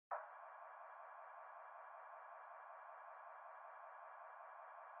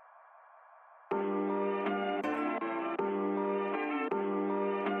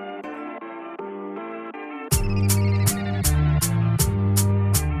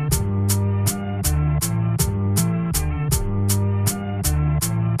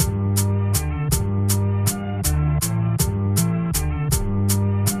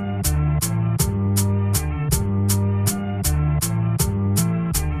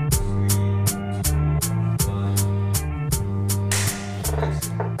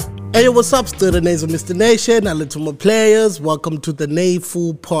Hey, what's up, Students of Mr. Nation? Hello to my players. Welcome to the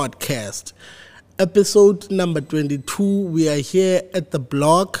Nayfu podcast. Episode number 22. We are here at the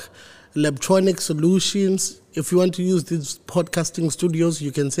block, Electronic Solutions. If you want to use these podcasting studios,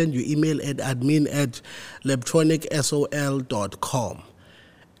 you can send your email at admin@electronicsol.com.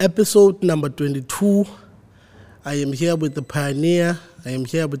 Episode number 22. I am here with the pioneer. I am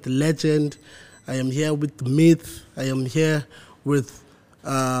here with the legend. I am here with the myth. I am here with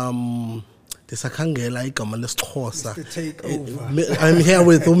Mr. Takeover. I'm here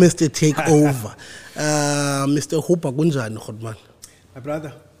with Mr. Takeover. Mr. Hooba kunjani godman? My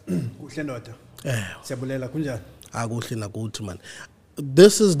brother, kuhle ndoda. Siyabulela kunjani? Akuhle nakuthi man.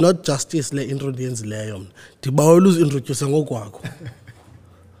 This is not justice le introduce leyo. Ndibawela uzintroduce ngokwakho.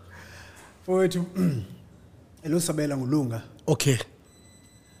 Mfowethu, elosabela ngulunga. Okay.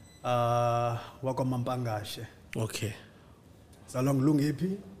 Wakwamampangashe. Okay. Uzalwa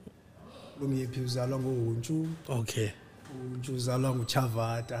ngulungephi? Lungephi uzalwa ngoHuntshu. Okay. Huntshu uzalwa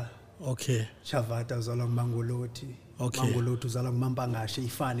nguChavata. Okay. Chavata uzalwa nguMangolothi. Okay. Mangolothi uzalwa ngumampangashe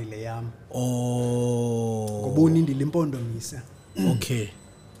ifani le yami. Oh. Ngobona indile impondomise. Okay.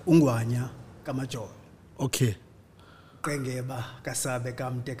 Ungwanya kaMajola. Okay. Qengeba kaSabe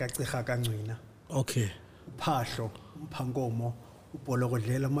kaMte kaCirha kaNgcina. Okay. Uphahlo umphankomo ubholoko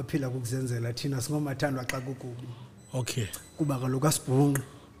dlela maphila ukuzenzela thina singomathandwa xa kukubi. Okay. Kuba kaloku asibhunqi.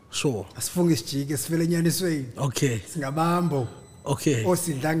 Sure. Asifunga isijike sifele enyanisweni. Okay. Singabambo. Okay.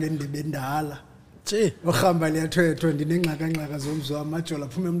 Osidla ngendebe endala. Nje. Ohamba liyathwethwa ndinengxaka zomzwa amajola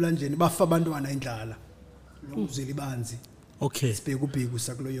phuma emlanjeni bafa abantwana indlala. Lokuzwela ibanzi. Okay. Sibheka ubheka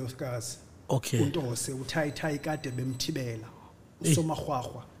sakulo yoskazi. Okay. Untose uthayithayi kade bemthibela.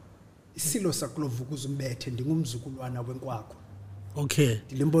 Usomarhwarhwa. Isilo sakulo vukuza umbethe ndingumzukulwana wenkwakho. Okay.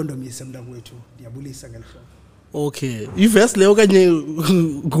 Ndilimpondomise mntakwethu ndiyabulisa ngelihlobo. Okay. Iverse leyo kanye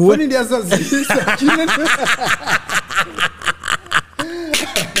nguwe. Wena ndiyazazisa.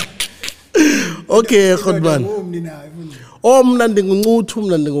 Okay, godman. Mina ndinguncuthu,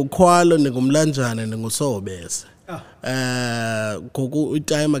 mina ndingukhwalo, ndingumlanjana, ndingusobese. Gogo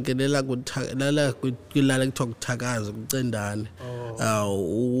itime akelela kuthalala kwilala kuthiwa kuthakaza kucendane.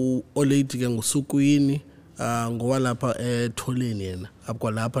 Olady ke ngusukwini. Ngowalapha etholeni yena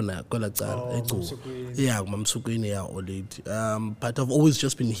akwalapha na kwelacala eGcuwa yeah ngumsukwini ya olady but I've always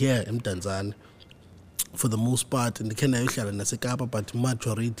just been here eMdantsane for the most part ndikhe nayohlala naseKapa but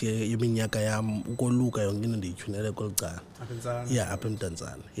majority yeminyaka yami ukoluka yonke into ndiyithunele kwelicala yeah apha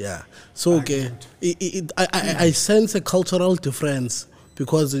eMdantsane yeah so ke I sense a cultural difference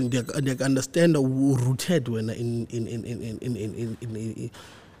because they understand rooted when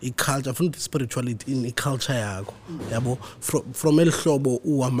in culture from the spirituality in culture yakho yabo from elihlobo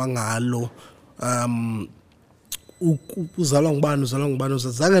uhamba ngalo uzalwa ngubani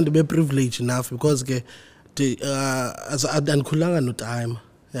uzange ndibe privilege enough because ke andikhulanga no time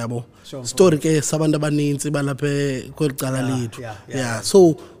yabo story ke sabantu abaninzi balapha kwelicala lethu yeah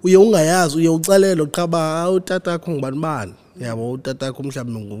so uye ungayazi uye ucalela uqaba utata akho ngubani yabo utata akho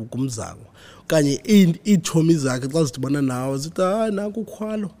mhlawumbe ngumzango kanye iithomi zakhe xa zidibana nawe zithi naku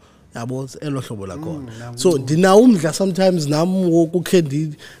ukhwalo yabo elo hlobo lakho so ndinawo umdla sometimes nami ukukhe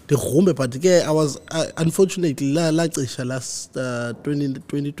ndigumbe but ke I was unfortunately lacisha last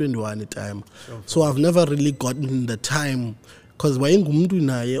 2021 time so I've never really gotten the time because wayengumuntu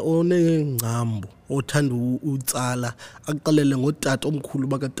naye onengcambu othanda utsala aqalele ngotata omkhulu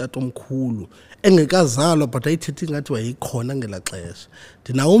bakatata omkhulu engekazalwa but ayithethi ngathi wayikhona ngelaxesha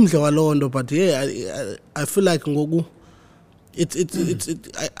ndinawo umdla walonto but yeah I feel like ngoku it's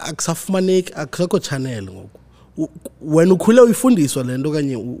akusafumaneki akukho channel ngoku wena ukhule uyifundiswa lento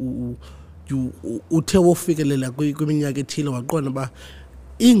kanye uthe wofikelela kwiminyaka ethile waqonda ba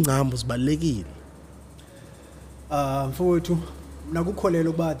ingcambu zibalekile mfowethu nakukholela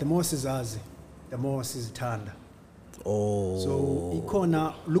ukuba the more sizazi the more sizithanda so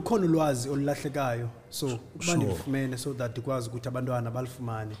lukhona ulwazi olulahlekayo so ukuba ndilifumene so that ikwazi ukuthi abantwana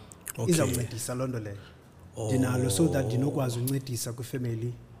balifumane izawuncedisa lonto leyo dinalo so that dinokwazi uncedisa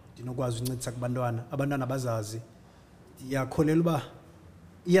kwifamily dinokwazi uncedisa kubantwana abantwana bazazi ndiyakholela uba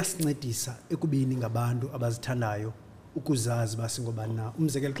iyasincedisa ekubini ngabantu abazithandayo ukuzazi basingobani na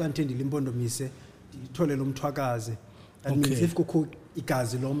umzekelo xa ndithembile impondomise nditholele umthwakazi that means if kukho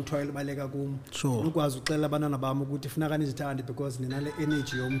igazi lomthwa elibaleka kum ukwazi uxela abantwana bami ukuthi funeka nizithande because ninale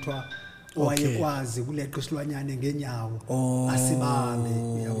energy yomthwa owayekwazi kuleqa isilwanyane ngenyawo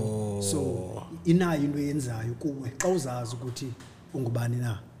asibambe yabo so inayo into yenzayo kuwe xa uzazi ukuthi ungubani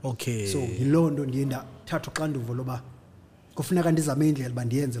na so yilondo ndiye ndathatha uxanduvo loba kufuneka ndizame indlela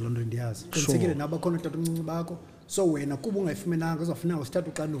bandiyenze lonto ndiyazi qinisekile nabakhona tata umncinci bakho so wena kuba ungayifumenanga uzofuneka usithatha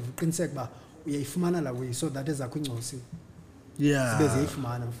uxanduva uqiniseke ba uyayifumana la way so that ezakho ingcosi zibe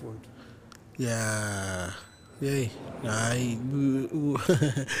ziyifumana mfowethu.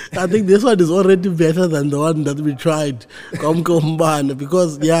 I think this one is already better than the one that we tried.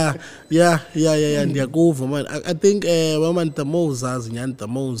 Because ndiyakuva man. I think woman the most zazi nyani the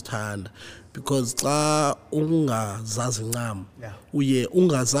most thanda because xa ungazazi ncam uye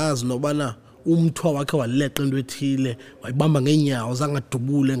ungazazi nobana umthwa wakhe waleqa into ethile wayibamba ngeenyawo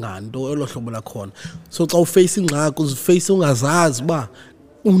zangadubule nganto elo hlobo lakhona. So xa uface ingxaki uziface ungazazi ba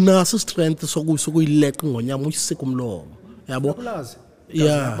unaso strength sokuyileqa ngonyama uyisika umlomo yabo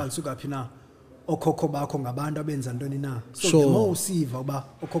balisuka phi na okhokho bakho ngabantu abenza ntoni na so the more usiva uba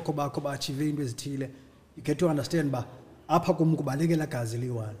okhokho bakho ba-achieve into ezithile you get to understand ba apha kum kubalekela gazi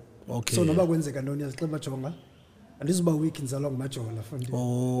liyi-one. So noba kwenzeka ntoni yazi xa bajonga andizuba weak nzalwa ngumajola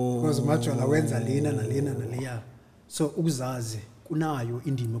because umajola wenza lena nalena naleya. So ukuzazi kunayo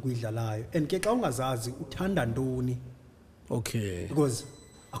indima kuyidlalayo and ke xa ungazazi uthanda ntoni because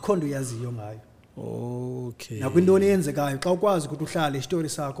akho nto uyaziyo ngayo. Nakwintoni eyenzekayo xa ukwazi ukuthi uhlale isitori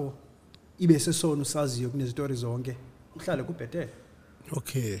sakho ibe sesona usaziyo kunezitori zonke uhlale kubhetele.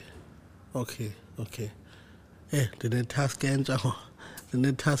 Ndine-task entsha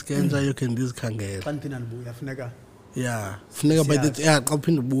you can ndizikhangela xa ndiphinda ndibuya funeka funeka by the xa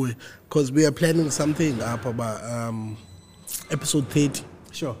uphinde ubuye because we are planning something up about episode 30.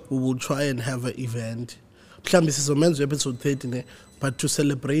 Sure. We will try and have an event mhlawumbe sizomenza episode 30 ne but to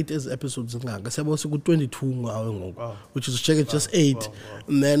celebrate as episodes ngaka siyabo siku-22 ngawe ngoku which is check it just 8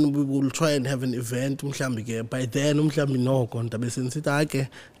 and then we will try and have an event mhlawumbe ke by then mhlawumbe noko ndabe senisithi ake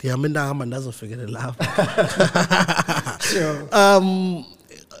ndihamba ndazofikelela lapha.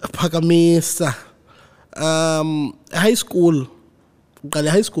 Phakamisa high school uqale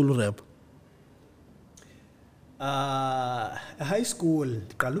high school rap high school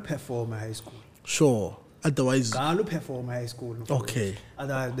ndiqala uperform high school. Sure. Otherwise qala uperform high school.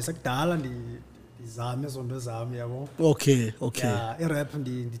 Otherwise besekudala ndizame zonto zami yabo. I-rap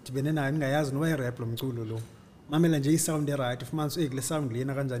ndidibene nayo ndingayazi noba i-rap lo mculo lo mamela nje i-sound e-right ufumanise kule sound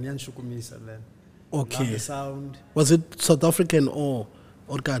lena kanjani yanishukumisa then. The sound. Was it South African or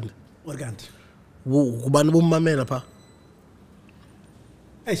Organdi? Kubani bomamela pha?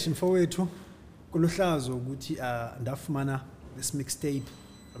 Mfowethu kuluhlazo ukuthi ndafumana this mixtape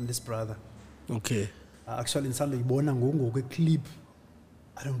from this brother. Actually ngisanda uyibona ngoku clip.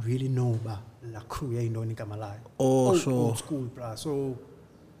 I don't really know ba la crew yayintoni igama layo. Sure. Old school bra. So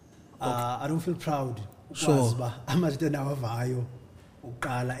I don't feel proud ukwazi ba amajita nawavayo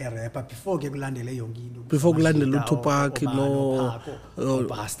uqala e-rapper before ke kulandele yonke into. Before kulandele uTupac no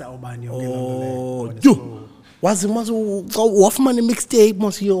Basta obani yonke lonto. Wazi wafumana i-mixtape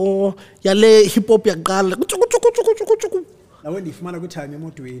masiyo yale hip hop yaqala. Nawe ndifumana ku-time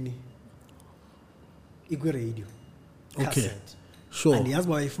emotweni ikwi-radio cassette. Sure. And yazi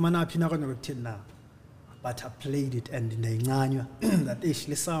wayifumana phi na kanye kuthini na but I played it and ndayincanywa that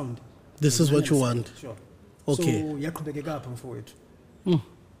le sound this is what you want. Sure. So yaqhubekeka apha mfowethu.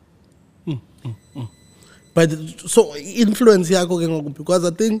 But so influence yakho ke ngoku because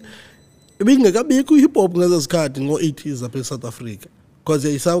I think ibingekabikho hip hop ngeza sikhathi ngo-80s apha eSouth Africa because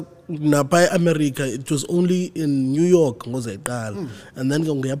napha e-America it was only in New York ngozayiqala and then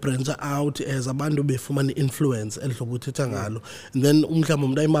ngiyabrancha out as abantu befumana influence elihlobo uthetha ngalo and then umhlawumbe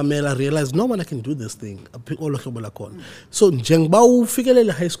umuntu ayimamela realize no one can do this thing olo hlobo lakhona. So njengoba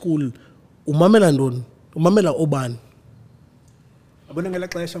ufikelele high school umamela ntoni umamela obani? Abona ngela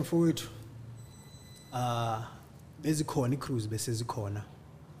xesha mfowethu bezikhona i-crews besezikhona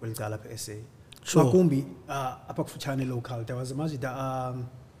kwelicala apha e-SA. Makumbi apha kufutshane local there was a majida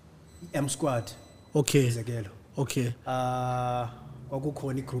M Squad. Izekelo.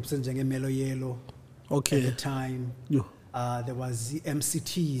 Kwakukhona i-groups njenge-Melo Yellow. At the time. There was the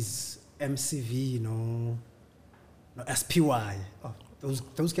MCTs, MCV, no SPY.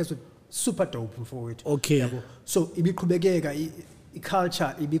 Those guys were super dope for it. So ibiqhubekeka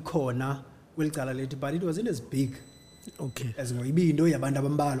i-culture ibikhona kwelicala lethu but it wasn't as big. As ibiyinto yabantu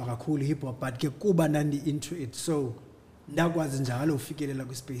abambalwa kakhulu hip hop but ke kuba nandi into it so ndakwazi njalo ufikelela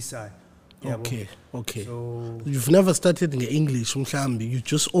kwi-space sayo. So you've never started nge-English mhlambi, you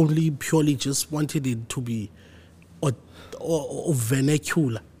just only purely just wanted it to be or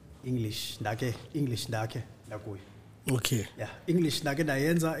vernacular. English ndake ndakuyo. Yeah, English ndake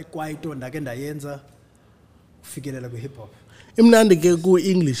ndayenza, ikwaito ndake ndayenza ufikelela kwi-hip hop. Imnandi ke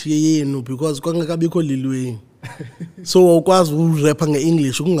ku-English yeyenu because kwangekabikho lilweni. So ukwazi urapha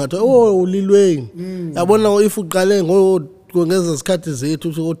nge-English kungathi ulilweni. Yabona if uqale ngeza sikhathi zethu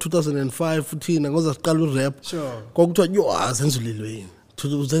 2005 uthina ngoza siqala urap Sure. kwakuthiwa yo azenzulilweni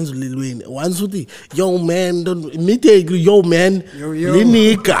uzenzulilweni once uthi yo man don't immediately yo man Yo, yo.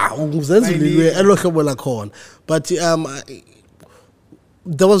 liniga uzenzulilweni elohlobo lakhona but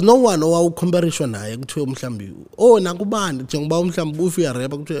there was no one owawucomparison naye kuthiwe mhlambi nakubani njengoba mhlambi ufiya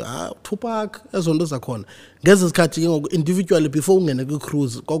rap kuthiwe Tupac ezonto zakhona ngeze sikhathi ngoku individually before ungene ku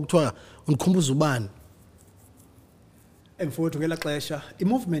cruise kwakuthiwa undikhumbuza ubani Emfowethu ngela xesha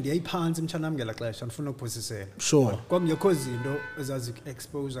i-movement yayiphansi mthanami ngela xesha ndifuna ukuphosisela. Sure. Kwakungekho zinto ezazi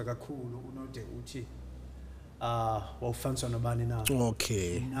exposure kakhulu unode uthi wawufaniswa nobani na.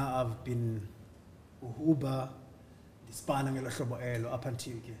 Okay. Now I've been Hooba dispana ngelo hlobo elo up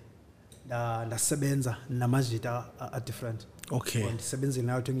until ke ndasebenza namajita a different. Okay. Ndisebenzile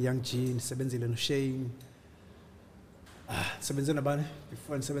nayo Young G, ndisebenzile no Shane. Sebenze nabani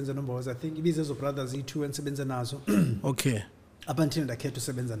before nisebenze nomboza I think ibizo brothers e2 ensebenze nazo. Okay. Up until ndakhetha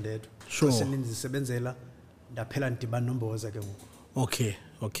usebenza ndedwa. Sure. Sisebenzela ndaphela ndibana nomboza ke ngoku.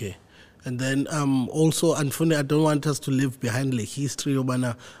 Okay. And then also unfortunately I don't want us to leave behind the history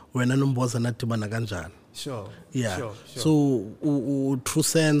obana wena nomboza nadibana kanjani. Sure. Yeah. Sure. So true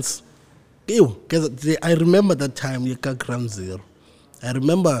sense I remember that time yeka Ground Zero. I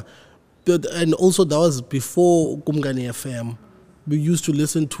remember and also that was before Kumgani FM. We used to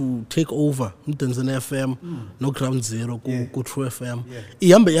listen to Take Over, Mtenzene FM, no Ground Zero, ku True FM.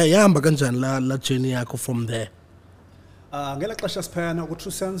 Ihamba kanjani la journey yakho from there? Ngela xesha siphayana ku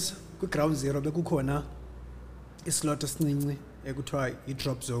True Sense ku Ground Zero bekukhona islot esincinci ekuthiwa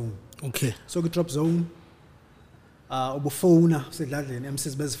i-drop zone. Okay. So ku drop zone ubufona usedladleni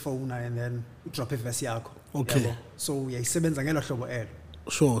MCs bezifona and then udrop iverse yakho. Okay. So uyayisebenza ngelo hlobo elo.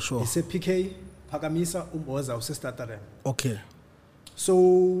 Sure. Ise PK phakamisa umboza usestarterem. Okay. So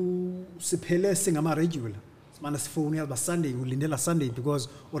siphele singama regular. Simana sifone yaba Sunday ulindela Sunday because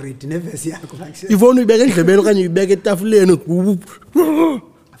already neverse yakho like. Ifone uyibeka endlebeni okanye uyibeka etafuleni.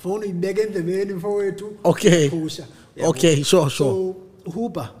 Phone uyibeka endlebeni mfowethu. Okay. Pusha. Okay, sure. So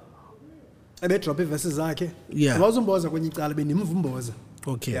Hooba abe drop iverses zakhe. Yeah. Wazumboza kwenye icala benimvumboza.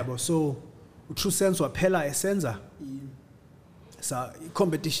 Okay. Yabo so True Sense waphela esenza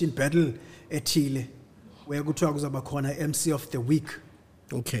competition battle ethile where kuthiwa kuzaba khona MC of the week.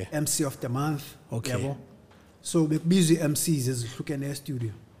 Okay. MC of the month. Okay. Yabo. So bekubizwa MCs ezihlukene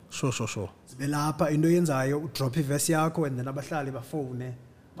e-studio. Sure. Sibelapha into yenzayo udrop iverse yakho and then abahlali bafone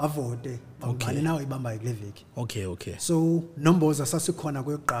bavote bangane nawe ibamba kule veki. Okay. So nomboza sasikhona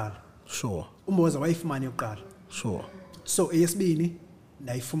kweyokuqala. Sure. Umboza wayifumana yokuqala. Sure. So eyesibini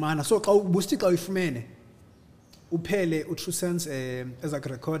ndayifumana so xa ubusithi xa uyifumene uphele uTrue Sense as a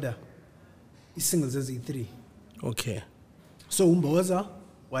recorder i-singles ezi3. Okay. So umboza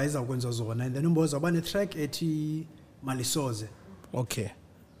wayeza ukwenza zona and then umboza wabane track ethi Malisoze. Okay.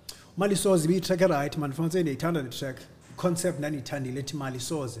 Malisoze bi track right man fanele ndiyithanda le track concept ndaniyithandile ethi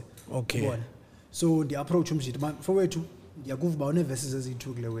Malisoze. Okay. Ubona. So ndi approach umjidi man fowethu ndiyakuva une verses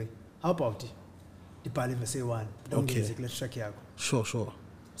ezi2 kule way. How about dibhale verse 1 ndongeze kule track yakho. Sure.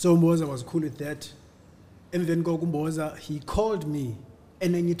 So Umboza was cool with that. And then Umboza, he called me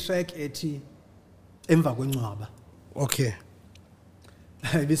and then he track ethi emva kwencwaba. Okay.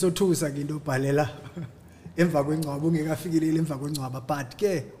 Bisothusa ke into bhalela emva kwencwaba ungekafikeleli emva kwencwaba but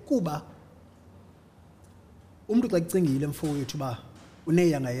ke kuba umuntu xa ecingile mfowethu ba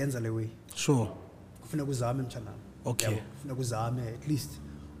uneya ngayenza le way. Sure. Kufuneka uzame mthanami. Okay. Kufuneka uzame at least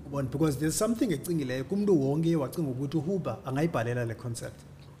ubone because there's something ecingileyo kumuntu wonke wacinga ukuthi uHooba angayibhalela le concept.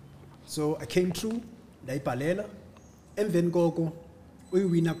 So I came through ndayibhalela emveni koko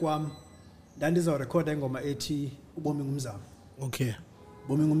uyiwina kwami ndandiza recorda ingoma ethi ubomi ngumzamo. Okay.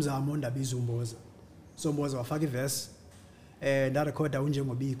 Ubomi ngumzamo ndabiza umboza. So umboza wafaka iverse nda recorda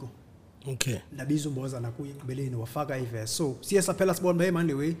unjengobiko. Okay. Ndabiza umboza nakuye ekubeleni wafaka iverse. So siye saphela sibona hey man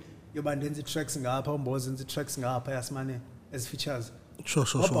le way yoba ndenza tracks ngapha umboza enza tracks ngapha yasimane as features. Sure.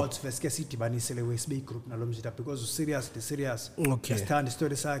 About verse ke sidibanise le way sibe group nalomjita because serious. Okay. Sithanda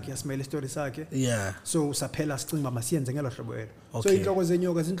story sakhe yasimele story sakhe. Yeah. So saphela sicinga masiyenze ngelo hlobo elo. So Okay. inhloko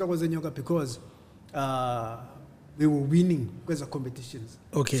zenyoka because we were winning kweza competitions.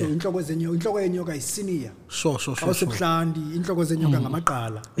 Okay. So inhloko yenyoka isenior. Sure. Awusebuhlandi inhloko zenyoka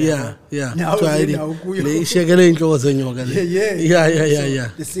ngamaqala. Yeah. Nawo kuyo. Le ishekele inhloko zenyoka le.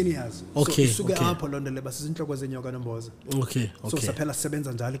 Yeah. The seniors. Okay. So suke apho lonto le basizinhloko zenyoka nomboza. Okay. So saphela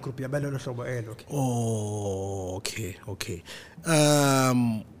sisebenza njalo igroup yabalelo hlobo elo. Okay.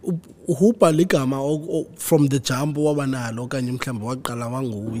 Hooba ligama from the jump wabanalo okanye mhlawumbe waqala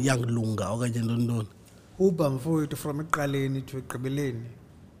wangu young lunga okanye ntoni. Hooba mfowethu from eqaleni to ekugqibeleni.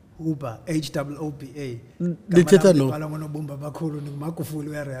 Hooba, Hooba. Lithetha no. Ngonobumba bakhulu ngumagufuli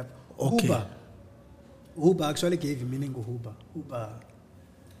we rap. Okay. Hooba actually gave meaning to Hooba.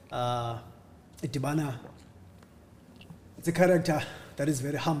 Hooba, itibana. It's a character that is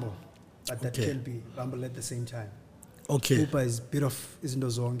very humble, but that can be humble at the same time. Okay. Hooba is bit of izinto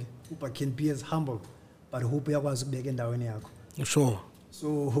zonke. Hooba can be as humble, but Hooba yakwazi ukubeka endaweni yakho. Sure.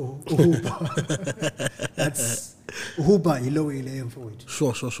 So Hooba, that's Hooba ilowile mfowethu.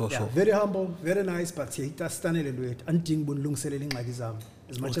 Sure. Very humble, very nice, but yita stanele lwethu. Andingi bunilungiselele ingxaki zami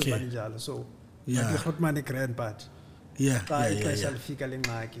as much as banjalo. So Hotman grand part. Yeah. Ixesha lifika le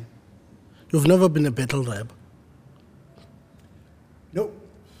ngxaki. You've never been a battle rap? No.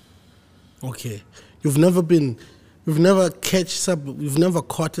 Okay. You've never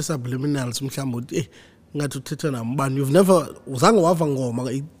caught a subliminals mhlawumbe ngathi uthetha nambani. You've never uzange wava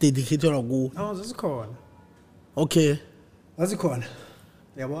ngoma dedicated ku. No, zikhona. Okay. Azikhona.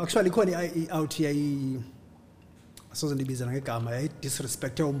 Yabo actually khona out here asoze ndibiza ngegama I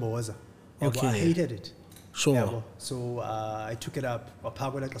disrespected uMboza. Okay. I hated it. Sure. Yabo. So I took it up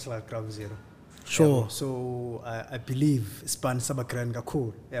waphakwa xesha la Ground Zero. Sure. Yabo. So I believe span saba grand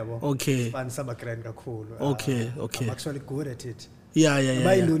kakhulu. Yabo. Okay. Span saba grand kakhulu. Okay. I'm actually good at it. Yeah.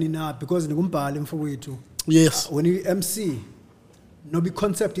 Bayiloni na because ningumbhali mfowethu. Yes. When you MC no be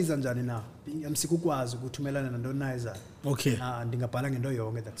concept is anjani na. Being MC kukwazi ukuthumelana nantoni na izayo. Okay. Ndingabhala ngento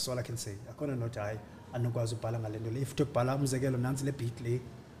yonke, that's all I can say. Akona not hayi anokwazi ubhala ngalento le. If ukubhala umzekelo nansi le beat le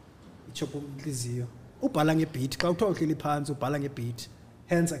ichopha umhliziyo. Ubhala ngebeat xa uthiwa uhleli phansi ubhala ngebeat.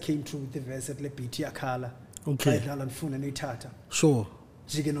 Hence I came through with the verse at le beat yakhala. Okay. Bayidlala ndifuna noyithatha. Sure.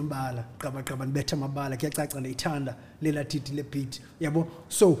 Jike nombala qaba ndibetha amabala kuyacaca ndiyithanda lela titi le beat. Yabo.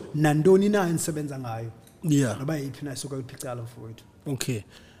 So nantoni na ensebenza ngayo. Yeah. Noba yiphi na isuka uphicala mfowethu. Okay.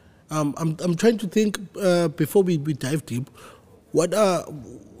 I'm trying to think before we dive deep. What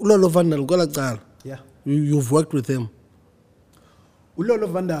Ulolo Vandal Golakal? Yeah. You've worked with him. Ulolo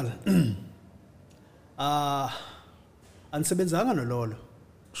Vandal. Ansebenzanga nololo.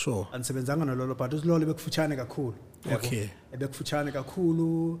 Sure. Ansebenzanga nololo but usilolo bekufutshane kakhulu. Okay. Ebekufutshane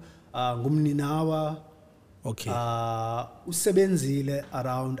kakhulu ngumninawa. Okay. Usebenzile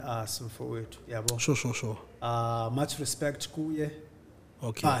around us mfowethu yabo. Sure. Much respect kuye.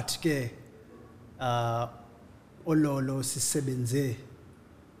 Okay. But ke ololo sisebenze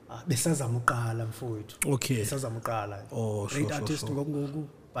besazama uqala mfowethu. Okay. Besazama uqala. Oh, sure. Great artist ngoku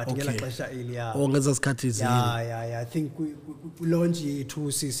but ngela xesha eliya. Oh ngeza sikhathi izini. Yeah. I think we launch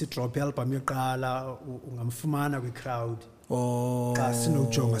yethu si drop album yoqala ungamfumana kwi crowd. Oh. Xa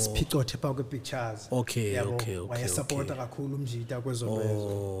sinojonga siphicothe pha kwe pictures. Okay. Wayesupporta kakhulu umjita kwezo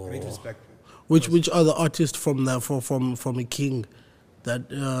lezo. Great respect. Which other artist from a king that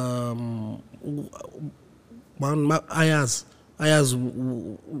Ayaz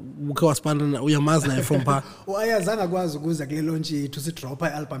ukhe wasipana uyamazi naye from pha. Ayaz angakwazi ukuza kule launch yethu si drop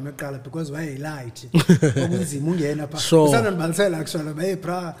album yoqala because wayelight. Okunzima ungena pha. Usanondibalisela actually baye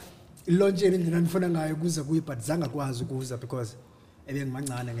bra launch yeni ndinifuna ngayo kuze kuyi but zangakwazi ukuza because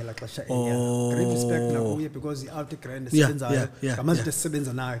ebengimancane ngela xesha eliya. Great respect nakuye because i-out grand esebenzayo ngamazinto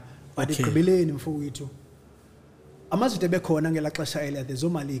esisebenza nayo. But ekugqibeleni mfowethu amazinto ebekhona ngela xesha eliya there's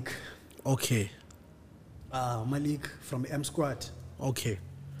Malik. Okay. Malik from M Squad. Okay.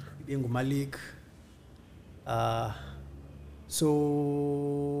 Malik.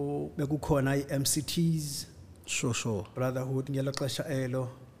 So bekukhona i-MCTs. Sure. Brotherhood ngelo xesha elo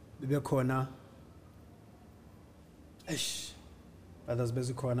bebekhona brothers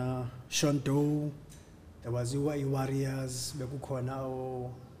bezikhona Shonto, there was i-Warriors, bekukhona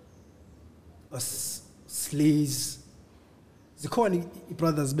Sleaze. Zikhona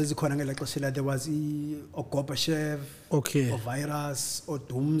i-brothers bezikhona ngelo xesha there was i-Ogopa Chef. Okay. Virus,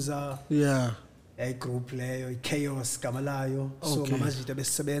 Odumza. Yeah. Group leyo i-Chaos gamalayo. So ngamazinto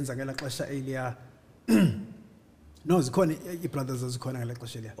besebenza ngelo xesha eliya. No, zikhona i-brothers zikhona ngelo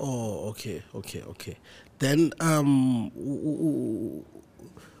xesha eliya. Oh, okay. Then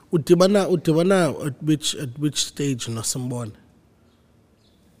udibana at which stage noSimbona?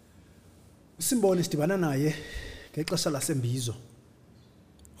 uSimbona sidibana naye ngexesha lasembizo.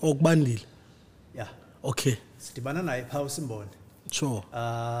 Okubandile. Yeah. Okay. Sidibana naye pha uSimbona. Sure.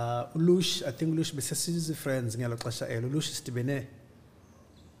 Ulush, I think Ulush besesizi friends ngelo xesha elo. Ulush sidibene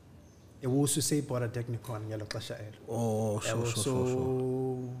ewusu seyibhora technicon ngelo xesha elo. Oh, sure.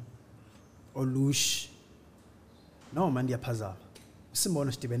 So Olush no man ndiyaphazama.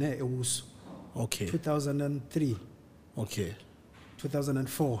 Usimbona sidibene ewusu. Okay. 2003. Okay.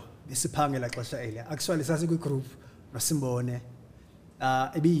 2004 besiphangela xesha eliya. Actually sasi kwi group noSimbone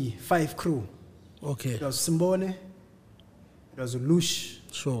ebi 5 crew. Okay. It was Simbone, it was Ulush,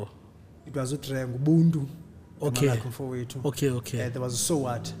 Sure. It was uDreng Ubuntu. Okay. Okay. There was So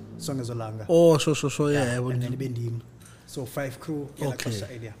What song ezolanga. Oh, sure. Yeah. And then ibendim. So 5 crew ngela Okay. xesha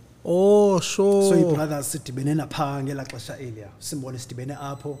elia. Oh, sure. So ibrothers sidibene napha ngela xesha elia. Simbone sidibene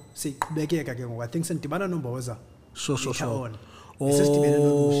apho siqhubekeka ke ngoku. I think sendibana noMboza. Sure.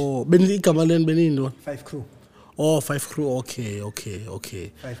 Oh, Igama leni benini 5 crew. Oh, 5 crew. Okay.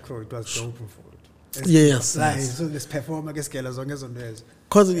 5 crew, it was dope for it. Yes. So this performer ngesigela zonke ezo nto ezo.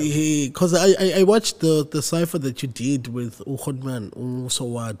 Because I watched the cipher that you did with Uhodman, So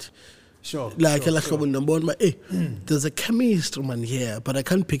What. Sure. Like there's a chemistry man here, but I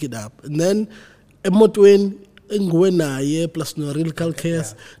can't pick it up. And then emotweni enguwe naye plus no real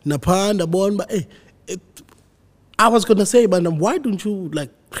calcase napanda bon but I was gonna say, but why don't you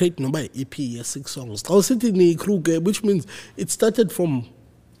like create by EP 6 songs? I was sitting in Kruger, which means it started from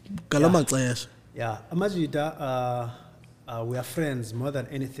Galama Clash. Yeah, Amajida, we are friends more than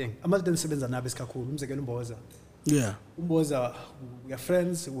anything. Amajida nsebenza nabe iskakhulu umzekelo uMboza. Yeah. Umboza, we are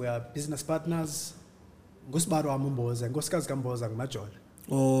friends, we are business partners. Ngusibaro wami uMboza, nkosikazi kaMboza ngumajole.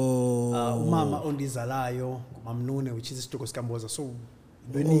 Oh. Umama ondizalayo ngumamnune which is isitoko sikaMboza. So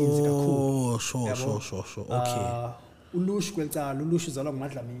beninzi kakhulu. Oh, sure. Okay. Ulushu kwelitsala, ulushu uzalwa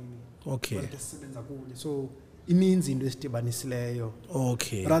nguMadlamini. Okay. Sisebenza kule. So ininzi into esidibanisileyo.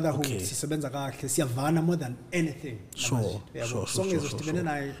 Okay. Brotherhood sisebenza kahle, siyavana more than anything. Sure. Songezo sidibene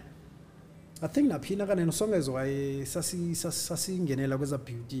naye. I think naphina kanene songezo waye sasingenela kweza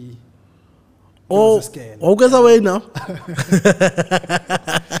beauty. Oh, kweza way now.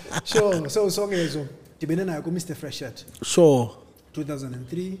 Sure. So songezo dibene naye ku Mr Freshet. Sure.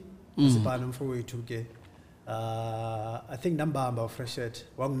 2003 sibana mfowethu ke. I think Nambamba Freshet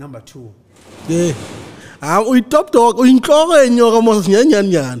wang number 2. Yeah. We top dog uyinhloko enyoka mos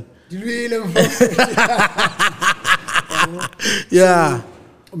nyanyanyana. Dilwile mfowethu. Yeah.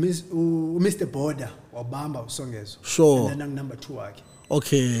 Mr Border wabamba usongezo. Sure. And then number 2 wakhe.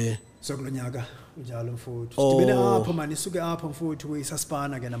 Okay. So kulonyaka njalo mfowethu. Sidibene apho man isuke apho mfowethu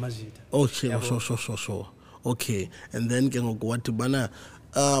isaspana ke namajita. Okay, sure. Okay. And then ke ngokuwadibana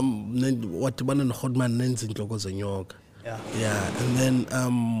wadibana noHodman nenza inhloko zenyoka. Yeah. And then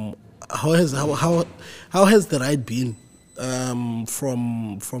how has the ride been from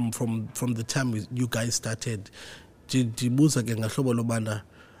the time you guys started? Dibuza ke ngahlobo lobana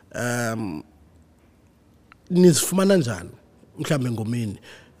nizifumana njani mhlambe engomeni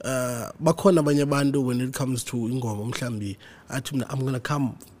bakhona abanye abantu when it comes to ingoma mhlambi athi mina I'm going to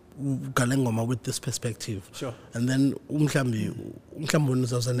come gale ngoma with this perspective. Sure. And then mhlambi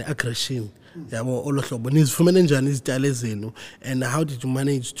unizawuza ne-aggression yabo olohlobo nizifumene njani izitayile zenu and how did you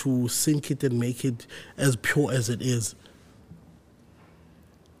manage to sync it and make it as pure as it is?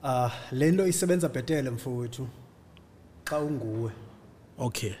 Lento isebenza bhetele mfowethu xa unguwe.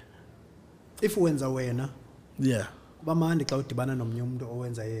 Okay. If wenza wena Yeah. bamandi xa udibana nomnye umuntu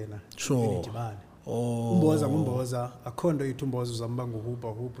owenza yena. Sure. Oh. Umboza ngumboza akhondo yithi umboza uzamba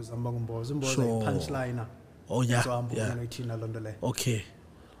nguHooba uzamba ngumboza umboza ipunchliner. Oh yeah. So ithina lonto le. Okay.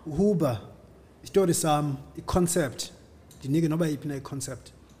 uHooba story sam iconcept dinike noba iphi na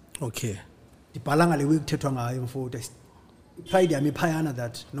iconcept. Okay. Dibhala ngale week kuthethwa ngayo mfowethu. Pride yami phayana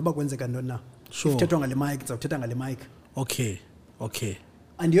that noba kwenzeka ntoni na. Sure. Kuthethwa ngale mic uzawuthetha ngale mic. Okay.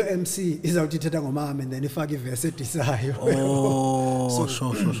 And your MC izawuthi ithetha ngomama and then ifake iverse edisayo. Oh,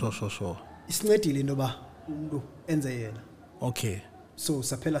 sure. Isincedile into ba umuntu enze yena. Okay. So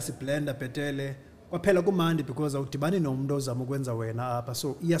saphela siblender bhetele kwaphela kumandi because awudibani nomuntu ozama ukwenza wena apha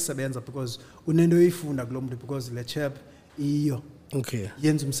so iyasebenza because unento oyifunda kulomuntu because le chap iyo. Okay.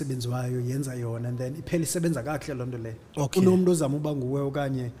 Yenza umsebenzi wayo yenza yona and then iphela isebenza kahle lonto le. Okay. Unomuntu ozama uba nguwe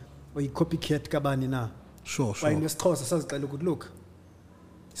okanye oyi-copycat kabani na. Sure. Kwaye ngesixhosa sazixela ukuthi look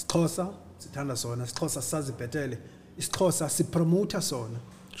isixhosa sithanda sona isixhosa sazi bhetele isixhosa sipromoter sona.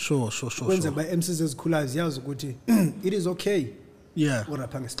 Sure. Kwenze ba MCs ezikhulayo ziyazi ukuthi it is okay. Yeah.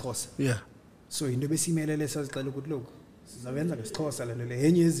 Urapha ngesixhosa. Yeah. So into besimelele sazixela ukuthi look sizawenza ngesixhosa lento le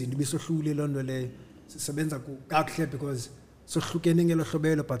enye izinto bisohlule lonto le sisebenza kakuhle because sohlukene ngelo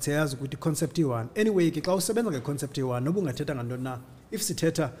hlobelo but siyazi ukuthi concept i1 anyway ke xa usebenza ngeconcept i1 noba ungathetha ngantoni na if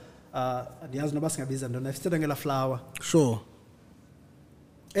sithetha ndiyazi noba singabiza ntoni if sithetha ngela flower. Sure.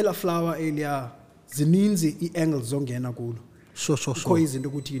 Ela flower elia zininzi iangles zongena kulo. Sure. Kho izinto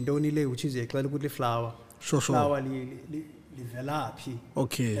ukuthi intoni le which is explain ukuthi flower. Sure. Flower livela phi.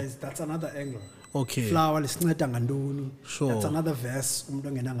 Okay. That's another angle. Okay. Flower lisinceda ngantoni. Sure. That's another verse umuntu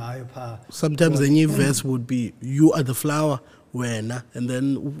ongena ngayo pha. Sometimes the new verse would be you are the flower wena, and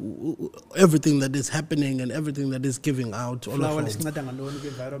then everything that is happening and everything that is giving out all flower of lesinceda ngantoni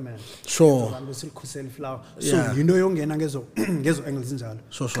kwi-environment Sure. abantu silikhusela iflower so Yeah. yinto yongena ngezo angles zinjalo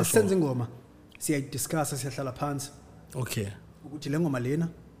Sure, xa sure, sisenza ingoma siyayidiscussa siyahlala phantsi Okay. ukuthi le ngoma lena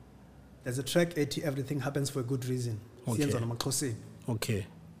there's a track ethi everything happens for a good reason siyenza namaxhoseni Okay.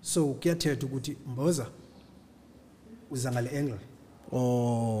 so kuyathetha ukuthi Mboza uza ngale angle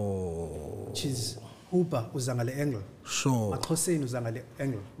Oh. which is Hooba uza ngale angle Sure. maxhoseni uza ngale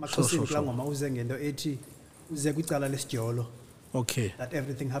angle maxhoseni kulaa ngoma uze ngento ethi uze kwicala lesidyolo Okay. that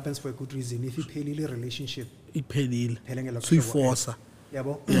everything happens for a good reason if iphelile relationship Iphelile. phele ngelo Suyiforsa.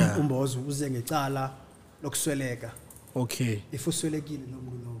 yabo Yeah. uMbozo uze ngecala lokusweleka Okay. if uswelekile lo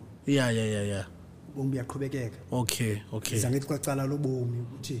muntu lowo Yeah. ubomi buyaqhubekeka Okay. zangithi kwacala lobomi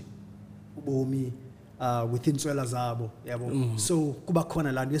ukuthi ubomi within swela zabo yabo so kuba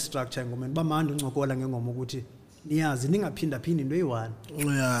khona la structure ngomeni bamandi uncokola ngengoma ukuthi niyazi ningaphinda phinda into eyi-one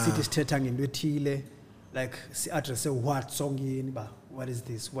Yeah. sithi sithetha ngento ethile like si address what song yini ba what is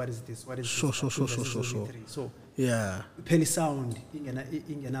this Sure. so Yeah. iphela sound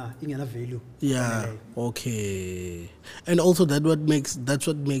ingena value Yeah. Okay. And also that's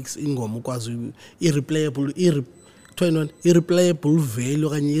what makes ingoma ukwazi irreplayable value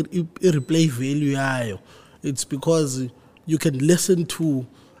kanye irreplay value yayo. It's because you can listen to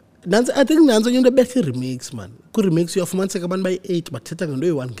I think nanzo into bethe remix man. Ku remix uyafumaniseka abantu bayi8 bathetha ngento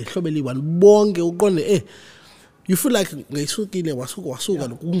eyi1 ngehlobo eli1 bonke uqonde you feel like ngayisukile wasuka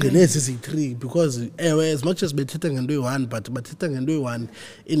kungenezi zi3 because as much as bethetha ngento eyi1 but bathetha ngento eyi1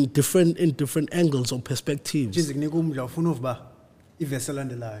 in different angles or perspectives. Nje kunika umdla ufuna ukuba ivesi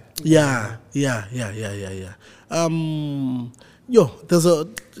elandelayo. Yeah.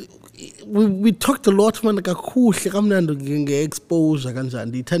 We talked a lot man kakuhle kamnandi nge-exposure kanjani.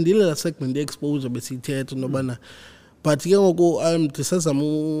 Ndiyithandile la segment ye-exposure besiyithetha nobana but ke ngoku ndisazama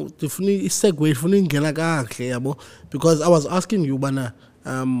ndifuna isegue ifuna ingena kakuhle yabo because I was asking you bana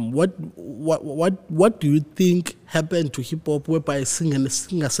what do you think happened to hip hop whereby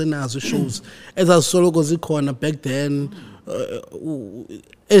singasenazo shows ezazisoloko zikhona back then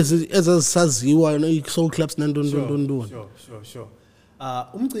ezazisaziwa i-soul clubs nantoni. Sure.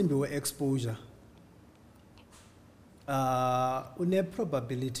 Umcimbi we-exposure une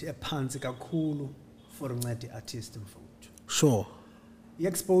probability ephansi kakhulu for unceda i-artist mfowethu. Sure.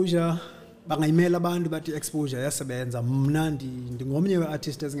 I-exposure bangayimela abantu bathi i-exposure yasebenza mna ndingomnye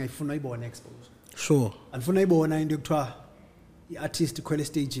we-artist ezingayifuna uyibona i-exposure. Sure. Andifuna uyibona into yokuthiwa i-artist ikhwele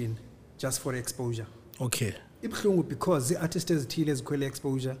stagini just for exposure. Okay. Ibhlungu because i-artist ezithile ezikhwele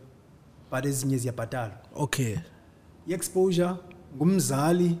exposure but ezinye ziyabhatala. Okay. I-exposure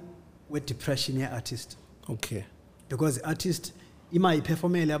ngumzali we-depression ye-artist. Okay. Because i-artist ima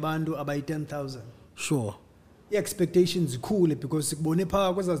iperformele abantu abayi-10,000. Sure. I-expectations zikhule because sikubone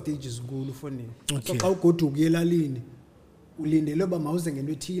phaka kweza stages zinkulu fonini. Okay. So xa ugoduka elalini ulindele uba mawuze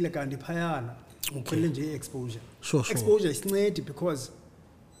ngento ethile kanti phayana ukhwele nje i-exposure. Sure. Exposure isincedi because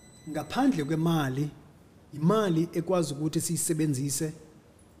ngaphandle kwemali imali ekwazi ukuthi siyisebenzise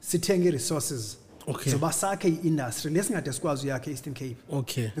sithenge i-resources. Okay. Zoba sakhe i-industry lesingade sikwazi yakhe Eastern Cape.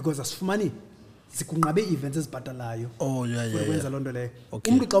 Okay. Because asifumani sikunqabe events ezibhatalayo. Oh yeah. Kwenza lonto leyo.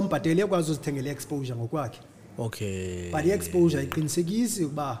 Okay. Umuntu xa umbhatele yakwazi uzithengela exposure ngokwakhe. Okay. But i-exposure iqinisekisi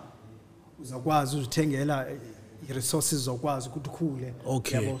ukuba uzakwazi uzithengela i-resources zokwazi ukuthi ukhule.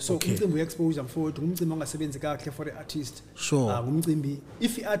 Okay. Yabo. So umcimbi we-exposure mfowethu ngumcimbi ongasebenzi kahle for i-artist. Sure. Ngumcimbi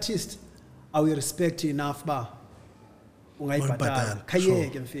if i-artist awu respect enough ba ungayibhatala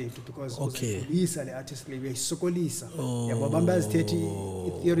khayeke mfethu because uzayisa le artist le uyayisokolisa yabo abantu bazithethi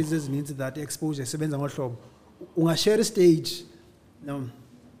i-theories ezininzi that exposure isebenza ngohlobo ungashare stage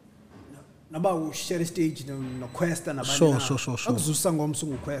naba ushare stage noquesta nabanye sure akuzusa ngomso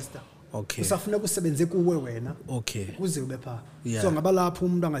unguquesta okay usafuna kusebenze kuwe wena okay kuze ube pha Yeah. so ngaba lapho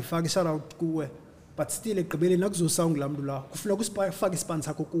umuntu angayifaka shout out kuwe but still ekugqibeleni akuzusa ungilamuntu la kufuna kusifaka ispan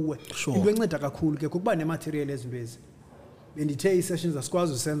sakho kuwe Sure. into enceda kakhulu ke kuba nematerial ezinto ezi bendithe i-sessions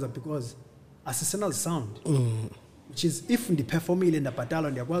asikwazi usenza because asisena sound which is if ndiperformile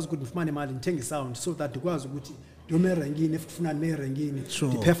ndabhatalwa ndiyakwazi ukuthi ndifumane imali ndithenge sound so that ndikwazi ukuthi ndiyome erankini if kufuna ndime erankini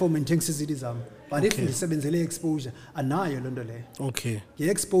Sure. ndiperforme ndithengise izidi zam but if Okay. ndisebenzele exposure anayo loo nto leyo Okay.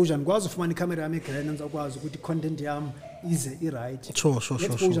 nge-exposure ndikwazi ufumana ikamera yam egrand ndizawukwazi ukuthi i-content yam ize i-right Sure.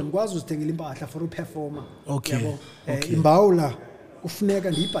 nge-exposure ndikwazi uzithengela impahla for uperforma Okay. yabo Okay. imbawula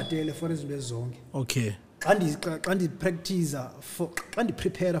kufuneka ndiyibhatele for izinto ezonke Okay. xa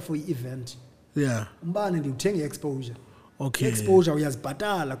ndiprepare for i-event Yeah. umbane ndiwuthenge i-exposure Okay. i-exposure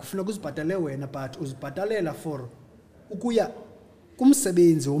uyazibhatala kufuneka uzibhatale wena but uzibhatalela for ukuya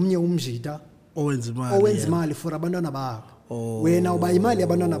kumsebenzi omnye umjita Owenza owenza imali for abantwana bakho wena uba imali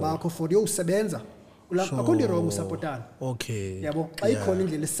yabantwana bakho for uyosebenza akho nto wrong usapotana. Okay. Yabo xa ikhona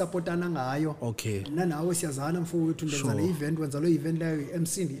indlela esisapotana ngayo. Okay. Mna nawe siyazana mfowethu ndenza le event wenza lo event leyo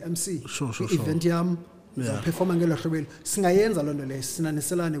MC ndi-MC. Sure. Event yam performa ngelo hlobo singayenza loo nto leyo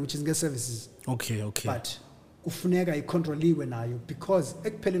sinaniselane which is nge-services. Okay. But kufuneka icontroliwe nayo because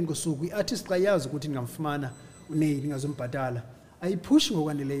ekupheleni kosuku i-artist xa yazi ukuthi ndingamfumana uneyili ngazombhatala ayiphushi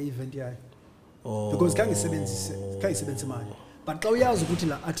ngokwanele event yayo. Because khange isebenzise imali. But xa uyazi ukuthi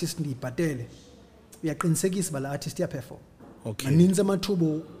la artist ndiyibhatele uyaqinisekisa uba la artist iyaperform. Maninzi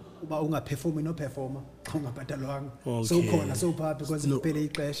amathubo uba ungaperformi noperforma xa ungabhatalwanga. So ukhona sowuphaa because kuphele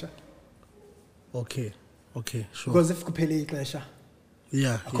ixesha. Okay, sure. Because if kuphele ixesha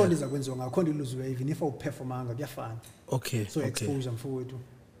akho nto iza kwenziwa ngakho nto iluziwe even if awuperformanga kuyafana. Okay. So exposure mfowethu.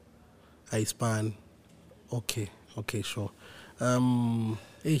 Ayispan. Okay, sure.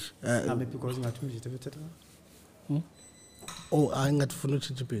 Because ngathi mjithe bethetha. Angafuna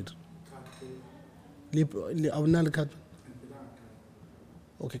utshintsha ibhedu. Awunalo ikhadi?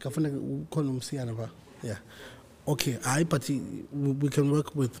 Okay, kafuneka ukhona umsiyana pha. Yeah. Okay, but we can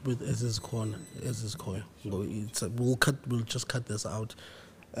work with as corner. We'll just cut this out.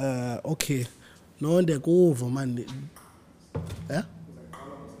 Okay. No ndekuva man. Yeah?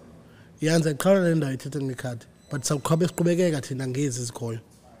 Yenza iqala le ndawo ithethe ngekhadi. But sawuqhabe siqhubekeka thina ngezi zikhoyo.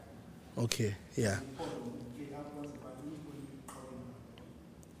 Okay, yeah.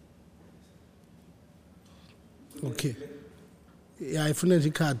 Okay. Yeah, ifuna nje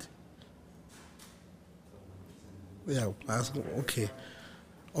ikhadi. Yeah,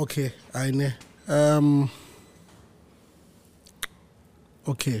 okay, ayine.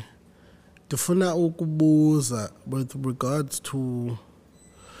 Okay. Ndifuna ukubuza with regards to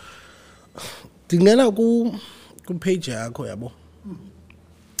dingena ku page yakho yabo.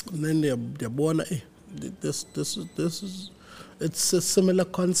 Then ndiyabona this is it's a similar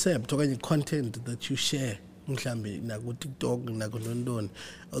concept or content that you share. Mhlambi naku TikTok naku London,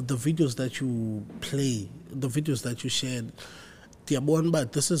 the videos that you play, the videos that you shared, diyabona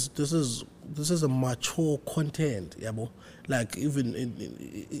but this is a mature content yabo, like even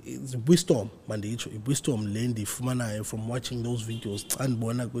it's wisdom manditsho wisdom le ndifumanayo from watching those videos xa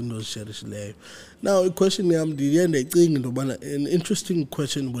ndibona kwinto zisherishileyo. Now a question yam ndiye ndicinga into yobana an interesting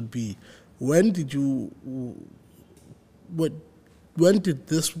question would be when did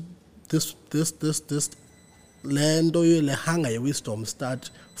this land or le hanga ye wisdom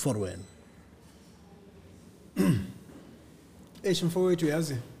start for when? Mfowethu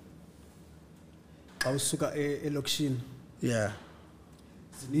yazi xa usuka elokishini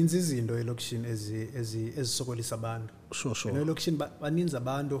zininzi izinto elokishini ezisokolisa abantu. Sure. Elokishini baninzi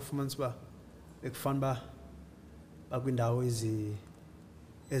abantu ofumanisa uba bekufana uba bakwindawo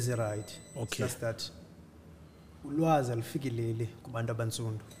ezi-right. Okay. Just that ulwazi alufikeleli kubantu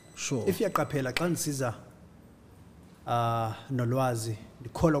abantsundu. Sure. If uyaqaphela xa ndisiza nolwazi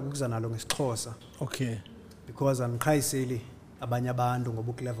ndikholwa ukuza nalo ngesiXhosa. Okay. Because andiqhayiseli abanye abantu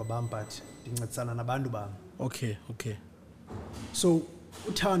ngoba uclever bam but ndincedisana nabantu bam. Okay. So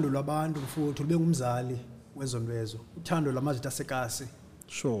uthando lwabantu mfowethu lube ngumzali wezondwezo, uthando lwamajita asekasi.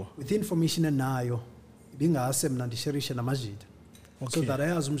 Sure. With information enayo ibingase mna ndisherishe namajita. So that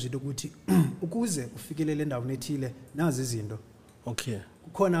ayazi umjita ukuthi ukuze ufikelele endaweni ethile nazi izinto. Okay.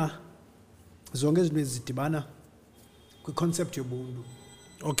 Kukhona zonke izinto ezidibana kwi-concept yobuntu.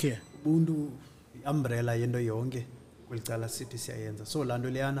 Okay. Ubuntu i-umbrella yento yonke kwelicala sithi siyayenza. So laa nto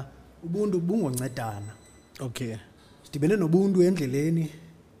leyana ubuntu bungoncedana. Okay. Sidibene nobuntu endleleni,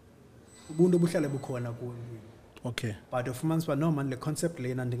 ubuntu buhlale bukhona kuyo. Okay. But ufumanisa uba no man le concept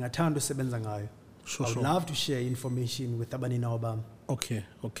lena ndingathanda usebenza ngayo. Sure. I would love to share information with abaninawo bam. Okay.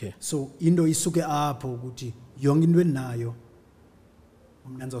 So into isuke apho ukuthi yonke into endinayo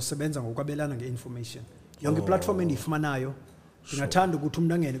mna ndizawusebenza ngokwabelana nge-information. Yonke platform endiyifumanayo ndingathanda ukuthi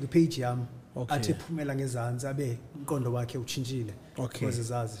umuntu angene kwipage yam athi ephumela ngezantsi abe umqondo wakhe utshintshile. Because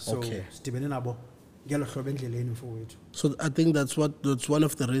zazi. So sidibene nabo ngelo hlobo endleleni mfowethu. So I think that's one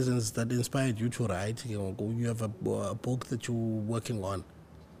of the reasons that inspired you to write. You have a book that you're working on.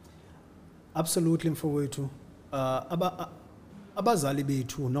 Absolutely mfowethu. Abazali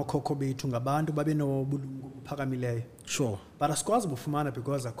bethu nokhokho bethu ngabantu babenobulungu buphakamileyo. Sure. But asikwazi bufumana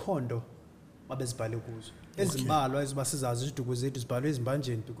because akhondo babezibhale kuzo. Ezimbalwa eziba sizazi iziduko zethu zibhalwe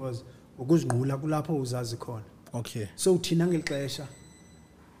ezimbanjeni because ukuzingqula kulapho uzazi khona. Okay. So thina ngelixesha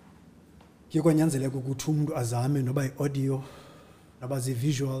kwanyanzeleka ukuthi umuntu azame noba i-audio noba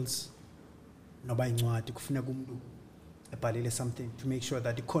zi-visuals noba incwadi kufuneka umuntu ebhalile something to make sure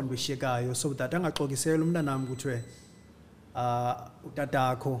that ikhona beshiyekayo so that angaxokisela umntanami ukuthi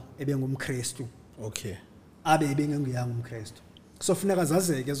utatakho ebengumKristu. Okay. abe bengengiyanga umKristu. So funeka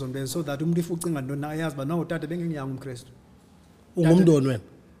zazeke zonke so that umuntu if ucinga ntona ayazi ba no tata bengengiyanga umKristu. Ungumuntu wena?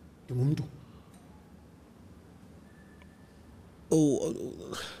 Ndingumuntu. Oh,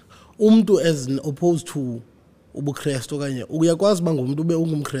 umuntu as opposed to ubuKristu kanye uyakwazi ba ngumuntu ube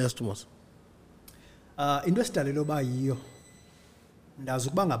ungumKristu mos. Into esidalelo ba yiyo ndazi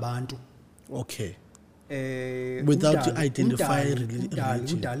ukuba ngabantu. Okay. Without identifying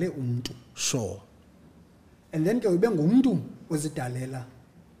religion. Udale umuntu. Sure. And then ke ube ngumuntu ozidalela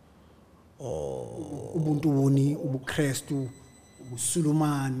ubuntu woni ubuKristu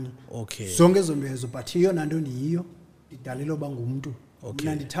ubuSulumani. Okay. Zonke izinto ezo but iyona nto ndiyiyo idalelo ba ngumuntu.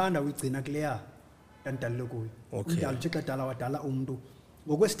 Mina ndithanda uyigcina kuleya ndandalelo kuyo. Umdala uThixo dala wadala umuntu.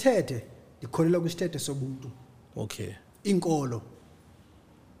 Ngokwesithethe ndikholelwa kwisithethe sobuntu. Okay. Inkolo.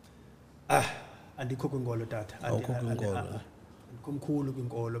 Andikho kwinkolo tata. Andikomkhulu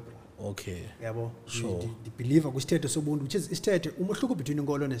kwinkolo bro. Okay. Yabo. Sure. Ndibelieve kwisithethe sobuntu which is isithethe umahluko between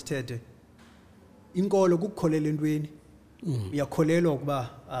inkolo nesithethe. Inkolo kukukholela entweni. Uyakholelwa ukuba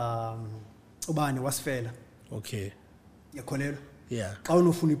ubani wasifela. Okay. Uyakholelwa? Yeah. Xa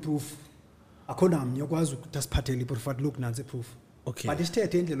unofuna iproof akho namnye okwazi ukuthi asiphathele iproof at look nansi iproof. Okay. But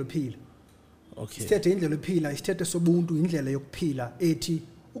isithethe indlela ophila. Okay. Isithethe indlela ophila, isithethe sobuntu indlela yokuphila ethi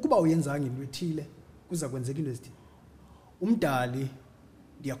ukuba uyenzanga into ethile kuza kwenzeka into ezithi. Umdali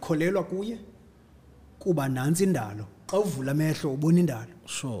ndiyakholelwa kuye kuba nansi indalo. Xa uvula amehlo ubona indalo.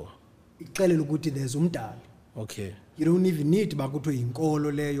 Sure. Ixelela ukuthi there's umdali. Okay. You don't even need bakuthiwe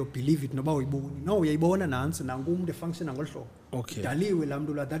inkolo leyo believe it noba uyiboni. No uyayibona nansi nanku umuntu efunctiona ngolhlobo. Okay. Daliwe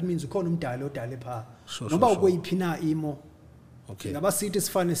lamntu la that means ukhona umdali odale pha. Sure, Noba sure, ukweyiphi imo. Okay. Ngaba sithi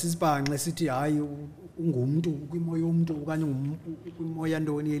sifane sisibhanxe sithi hayi ungumuntu kwimoya yomuntu okanye kwimoya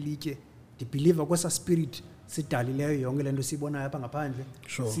ntoni yelitye. Ndibelieve kwesa spirit sidalileyo yonke lento sibonayo apha ngaphandle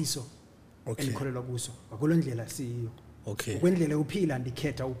siso. Okay. Endikholelwa kuso. Ngakolo ndlela siyo. Okay. Kwendlela uphila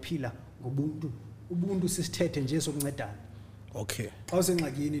ndikhetha uphila ngobuntu. Ubuntu sisithethe nje sokuncedana. Okay. Xa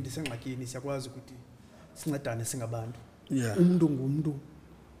usengxakini ndisengxakini siyakwazi ukuthi sincedane singabantu. Yeah. Umuntu ngumuntu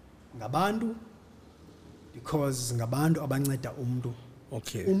ngabantu because ngabantu abanceda umuntu.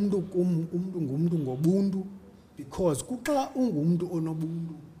 Okay. Umuntu ngumuntu ngobuntu because kuxa ungumuntu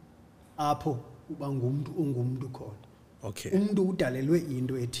onobuntu apho uba ngumuntu ongumuntu khona. Okay. Umuntu udalelwe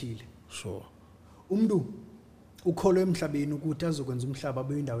into ethile. Sure. Umuntu ukholwe emhlabeni ukuthi azokwenza umhlaba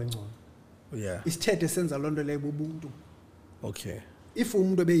abe indawo engcono. Yeah. Isithethe senza lonto leyo ubuntu. Okay. If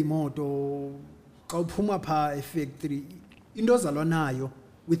umuntu ebeyimoto xa uphuma pha efactory into ozalwa nayo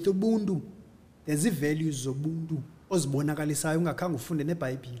with ubuntu there's values zobuntu ozibonakalisayo ungakhange ufunde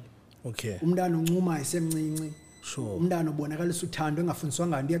neBhayibhile. Okay. Umntana oncuma esemncinci. Sure. Umntana obonakalisa uthando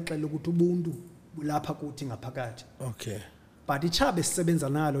engafundiswanga nto iyaxela ukuthi ubuntu bulapha kuthi ngaphakathi. Okay. But ichabe sisebenza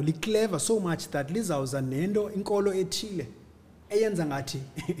nalo li clever so much that lizawuza nento inkolo ethile eyenza ngathi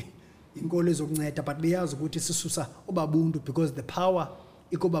inkolo ezokunceda but beyazi ukuthi sisusa obabuntu because the power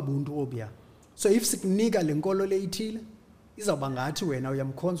ikobabuntu obya. So if sikunika lenkolo leyithile izawuba ngathi wena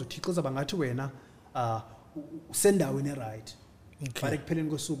uyamkhonza uThixo izawuba ngathi wena usendaweni right. Okay. But ekupheleni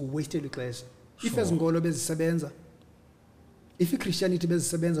kosuku wasted ixesha. If ezinkolo bezisebenza if iChristianity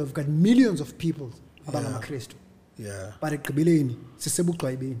bezisebenza we've got millions of people abangamaKristu. Yeah. But ekugqibeleni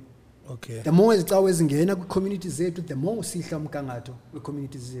sisebugxwayibeni. Okay. The more izicawu ezingena kwi-communities zethu the more sihla umgangatho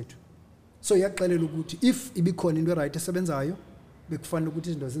kwi-communities zethu. So iyaxelela ukuthi if ibikhona into right esebenzayo bekufanele ukuthi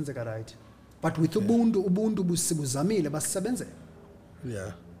izinto zenzeka right. But with ubuntu busibuzamile basisebenzela.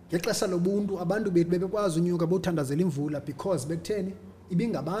 Yeah. Ngexesha lobuntu abantu bethu bebekwazi unyuka bothandazela imvula because bekutheni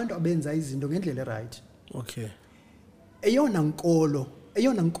ibingabantu abenza izinto ngendlela right. Okay. Eyona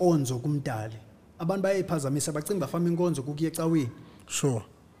nkonzo kumdali abantu bayayiphazamisa bacinga bafama inkonzo kukuye ecaweni. Sure.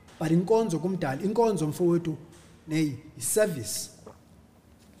 But inkonzo kumdali inkonzo mfowethu nei service.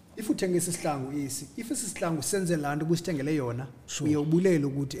 If uthengisa isihlangu isi if isihlangu senze lanto kusithengele yona uyobulela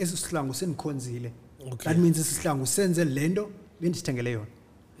ukuthi esihlangu senikhonzile. That means isihlangu senze lento bendithengele yona.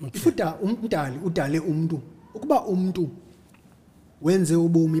 If umdali udale umuntu ukuba umuntu wenze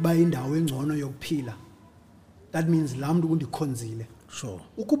ubomi bayindawo engcono yokuphila that means la muntu undikhonzile. Sure.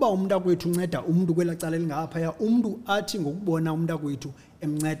 Ukuba umntakwethu unceda umuntu kwelacala elingapha ya umuntu athi ngokubona umntakwethu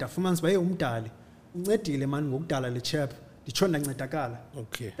emnceda fumanise baye umdali uncedile mani ngokudala le chap nditsho ndancedakala.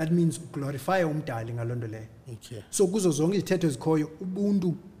 Okay. That means glorify umdali ngalonto leyo. Okay. So kuzo zonke izithethe ezikhoyo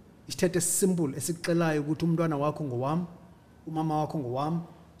ubuntu isithethe simple esikuxelayo ukuthi umntwana wakho ngowami umama wakho ngowami.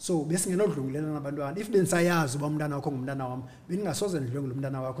 So besingenodlungulela nabantwana if bensayazi uba umntana wakho ngumntana wami bendingasoze ndidlwengule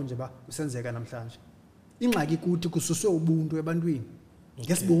umntana wakho nje ba kusenzeka namhlanje. Ingxaki kuthi kususwe ubuntu ebantwini.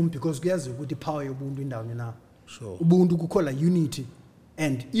 Ngesibom because kuyaziwa ukuthi power yobuntu indawo na. Sure. Ubuntu kukho la unity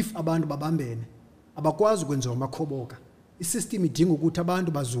and if abantu babambene abakwazi ukwenziwa amakhoboka. Isystem idinga ukuthi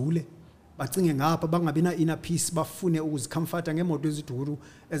abantu bazule bacinge ngapha bangabi na inner peace bafune ukuzicomforta ngemoto eziduru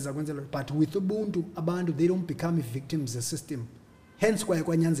ezakwenzela, but with ubuntu abantu they don't become victims of system. Hence kwaye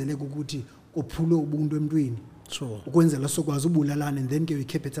kwanyanzeleka ukuthi kuphulwe ubuntu emntwini. Sure. Ukwenzela sokwazi ubulalana and then ke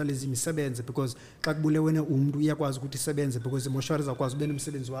capitalism isebenze, because xa kubule wena umuntu uyakwazi ukuthi isebenze because emoshwari zakwazi ube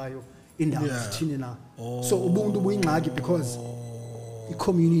nomsebenzi wayo indawo zithini na. So ubuntu buyingxaki because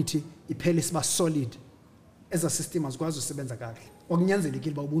i-community iphele siba solid as a system azikwazi usebenza kahle.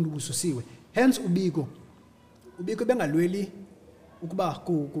 Kwakunyanzelekile ba ubuntu bususiwe. Hence ubiko bengalweli ukuba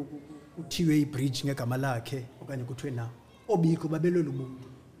kuthiwe ibridge ngegama lakhe okanye kuthiwe na. Obiko babelwela ubuntu.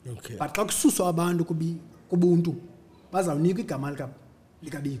 Okay. But xa kususwa abantu kubuntu bazawunika igama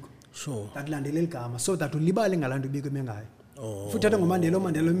likabiko. Sure. Takulandele igama so that ulibale ngalanto ibiko emengayo. Futhi athe ngoMandela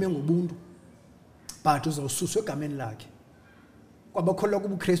umengobuntu but uzawususwa egameni lakhe. Kwabakholwa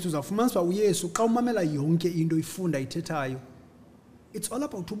kubuKristu uzawufumanisa uYesu xa umamela yonke into ifunda ithethayo, it's all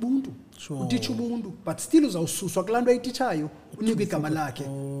about ubuntu. Sure. Utitsha ubuntu but still uzawususwa kulanto ayititshayo unikwe igama lakhe.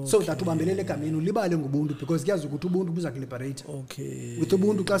 So that ubambelele egameni ulibale ngobuntu because kuyazi ukuthi ubuntu buza kuliberate. Okay. With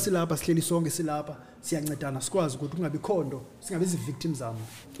ubuntu xa silapha sihleli sonke silapha siyancedana sikwazi ukuthi kungabi khondo singabi victims zabo.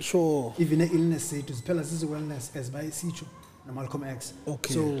 Sure. Even illness zethu ziphela zizi wellness as by Sitcho na Malcolm X.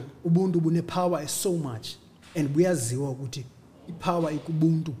 Okay. So ubuntu bune power is so much and buyaziwa ukuthi ipower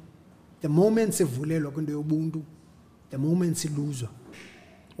ikubuntu. The moment sevulelwa kwinto yobuntu, the moment siluzwa.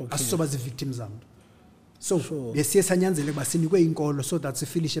 Okay. Asisoba victims zabo. So Sure. besiye sanyanzeleke basinikwe inkolo so that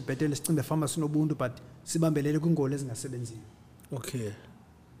sifilishe bhetele sicimbe fama sinobuntu but sibambelele kwingolo ezingasebenziyo. Okay.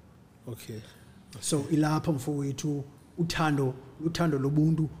 Okay. So ilapha mfowethu uthando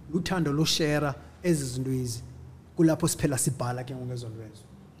lobuntu, uthando lo share ezi zinto ezi. Kulapho siphela sibhala ke ngongezonto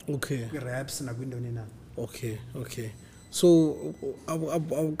ezo. Okay. Kwi-raps nakwintoni na. Okay. Okay. So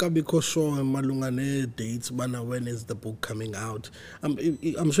awukabikho sure malunga ne-dates bana when is the book coming out.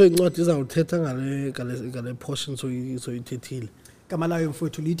 I'm sure incwadi izawuthetha ngale portion soyithethile. Igama layo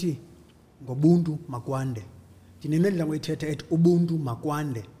mfowethu lithi ngobuntu makwande. Ndinenendla ngoyithetha ethi ubuntu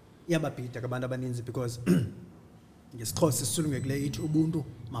makwande. Iyababhida kabantu abaninzi because ngesixhosa sisulungekile ithi ubuntu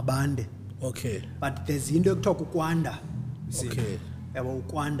mabande. Okay. But there's into ekuthiwa kukwanda. Okay. Yabo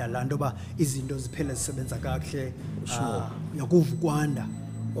ukwanda lanto ba izinto ziphele zisebenza kahle. Sure. Yakuva ukwanda.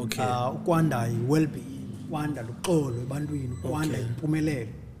 Okay. Ukwanda yi-well-being, ukwanda luxolo ebantwini, ukwanda Okay. impumelelo.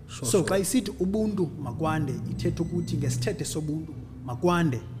 Sure, So xa isithi ubuntu makwande ithetha ukuthi ngesithethe sobuntu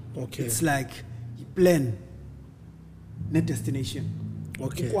makwande. Okay. It's like yi-plan ne-destination.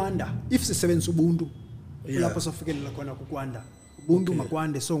 Okay. Ukwanda if sisebenzisa ubuntu Yeah. lapho sofikelela khona kukwanda. Ubuntu Okay.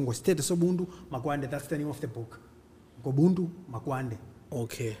 makwande so ngosithethe sobuntu makwande, that's the name of the book. Ngobuntu makwande.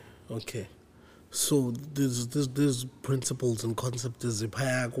 Okay. Okay. So there's principles and concepts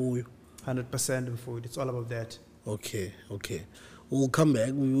ziphaya kuyo. 100% for it. It's all about that. Okay. Okay. We'll come back.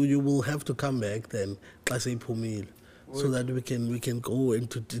 You will have to come back then, xa seyiphumile, so that we can go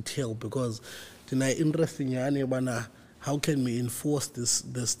into detail because tonight interesting yani bana how can we enforce this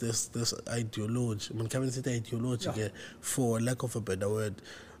ideology? I mean, can't say ideology for lack of a better word.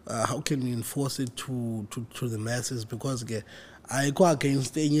 How can we enforce it to the masses? Because I go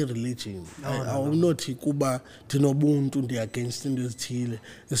against any religion. I will not kuba tinobuntu ndi against into ezithile.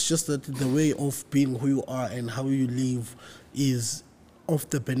 It's just that the way of being who you are and how you live is of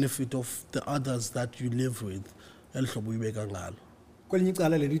the benefit of the others that you live with. Elhlobo uyibeka ngalo. Kwelinye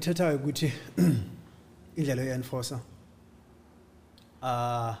icala le lithethayo ukuthi indlela ye-enforcer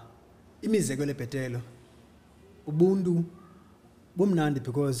imizekelo lebhetelo ubuntu bumnandi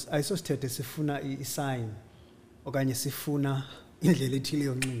because ayisosithethe sifuna i-sign okanye sifuna indlela ethile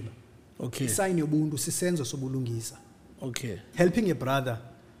yonxiba. Okay. I-sign yobuntu sisenzo sobulungisa. Okay. Helping a brother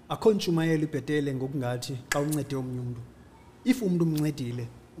akho ntshumayelo ibhetele ngokungathi xa uncede omnye umuntu. If umuntu umncedile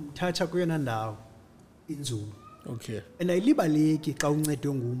umthatha kuyona ndawo inzulu. Okay. And ayilibaleki xa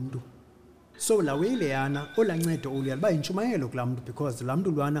uncedwe ngumuntu. So la way leyana olancedo oluya liba intshumayelo kulaa muntu because laa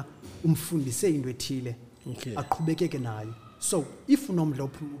muntu lwana umfundise into ethile. Okay. Aqhubekeke nayo. So if unomdla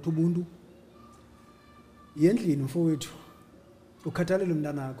uphumutha ubuntu yendlini mfowethu ukhathalele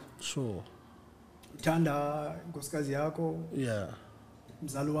umntanakho. Sure. Uthanda inkosikazi yakho. Yeah.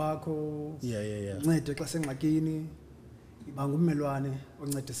 Umzali wakho. Yeah. Uncede xa sengxakini. Iba ngummelwane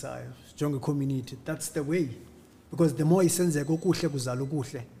oncedisayo. Jonge community. That's the way. Because the more isenzeka okuhle kuzala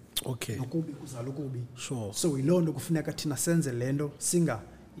okuhle. Okay. Nokubi kuzala okubi. Sure. So ilonto kufuneka thina senze lento singa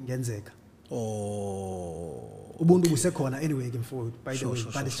ingenzeka. Oh. Ubuntu busekhona anyway ke mfowethu by the way.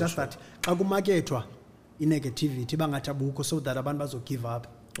 Sure, But it's just that xa kumakethwa i-negativity bangathi abukho so that abantu bazo give up.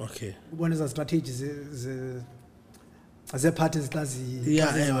 Okay. Ubona eza strategies Aze parties klazi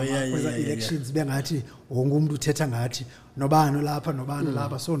elections bengathi wonke umuntu uthetha ngathi nobani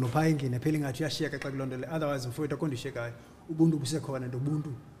lapha so nopha ingine phela ngathi uyasheka xa kulondole otherwise mfowethu akonde ishekayo ubuntu busekhona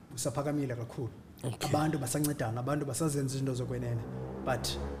ubuntu busaphakamile kakhulu abantu basancedana abantu basazenza izinto zokwenene but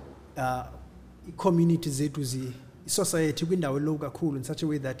i-community zethu i-society kwindawo low kakhulu in such a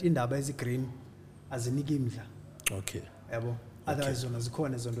way that indaba ezi-green aziniki imdla yabo otherwise zona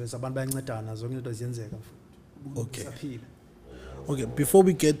zikhona izinto ezabantu bayancedana zonke izinto ziyenzeka Okay, before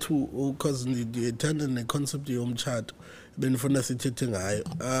we get to, because ndithanda ne-concept yomtshato benifuna sithethe ngayo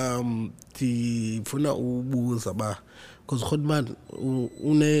ndifuna ubuza ba because Khotman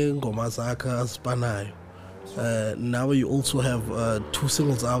unengoma zakhe azipanayo now you also have 2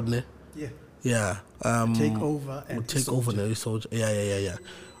 singles out ne Take Over and Take Over and Soldier yeah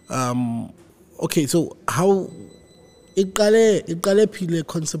okay, so how iqale phile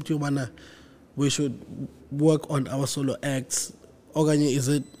concept yobana we should work on our solo acts? Okanye is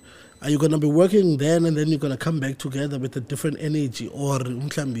it, are you going to be working then and then you're going to come back together with a different energy, or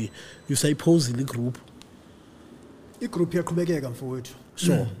mhlambi you say pose in the group? I-group yaqhubekeka mfowethu.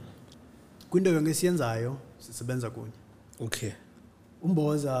 Sure. Kwinto yonke esiyenzayo sisebenza kunye. Okay.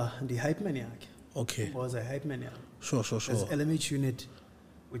 Umboza ndi-hype man yakhe. Okay. Umboza i-hype man yakhe. Sure. There's LMH unit,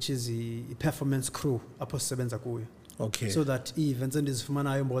 which is the performance crew apho sisebenza kuyo. Okay. So that events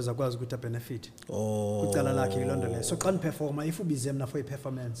endizifumanayo Mboza akwazi ukuthi benefit. Kucala lakhe ilonto le. So xa performer if ubize mna for a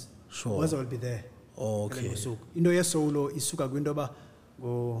performance, Mboza will be there. Okay. Into ye solo isuka kwinto ba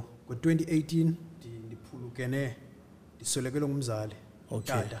ngo 2018 ndiphulukene ndisolekelo ngumzali.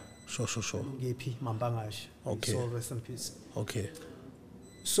 Okay. Sure. Ngephi Mambangashi. Okay. So rest in peace. Okay.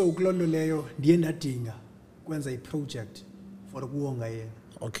 So kulonto leyo ndiye ndadinga kwenza i-project for ukuwonga yena.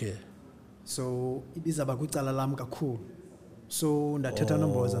 Okay. So ibiza bakwicala lam kakhulu. So ndathetha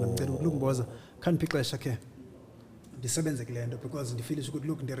noMboza ndamcela ukuthi Mboza khaniphi ixesha ke ndisebenze kule nto because ndifeel ukuthi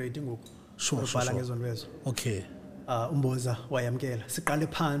look ndi-ready ngoku. Ubhala ngezonto ezo. Okay. Umboza wayamkela siqale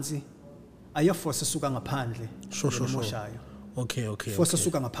phansi ayoforce esuka ngaphandle. Sure. Okay. Force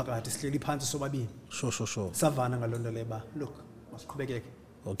esuka ngaphakathi sihleli phansi sobabini. Sure. Savana ngalonto leba look masiqhubekeke.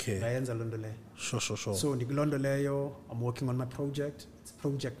 Okay. Ngayenza lonto leyo. Sure. So ndikulonto leyo I'm working on my project. It's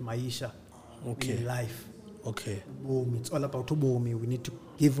Project Maisha. Okay. In life. Okay. Ubomi, it's all about ubomi. We need to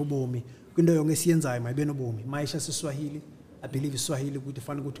give ubomi. Kwinto yonke esiyenzayo mayibe nobomi. Maisha siswahili. I believe Swahili ukuthi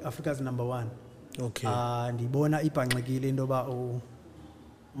fana ukuthi Africa's #1. Okay. Ndibona ibhanxekile into ba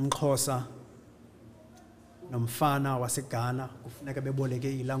umXhosa nomfana waseGhana kufuneka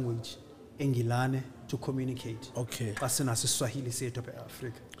beboleke ilanguage engilane to communicate. Okay. Basinaso Swahili sethu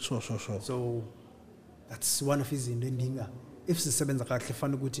eAfrica. Sure. So that's one of izinto endinga if sisebenza kahle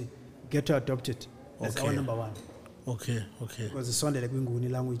fana ukuthi get to adopt it as our #1. Okay. Because isondele kwinguni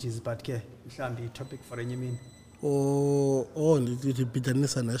languages but ke mhlambi topic for enye imini.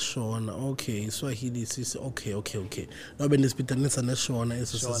 Ndibhidanisa neshona. Okay, Swahili sisi. Okay. Nobe ndisibhidanisa neshona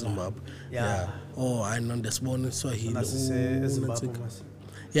esiseZimbabwe. Yeah. I know ndisibona Swahili.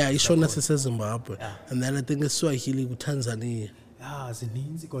 Yeah, ishona siseZimbabwe. And then I think Swahili kuTanzania. Yeah,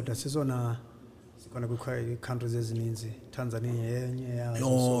 zininzi kodwa sizona sikona kwi-countries ezininzi. Tanzania yenye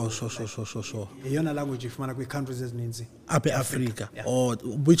yazo. Sure. Eyona language ifumana kwi-countries ezininzi. Up in Africa.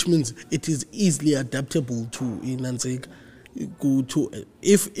 Which means it is easily adaptable to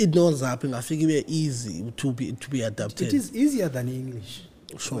if it knows happening, I think it easy to be adapted. It is easier than English.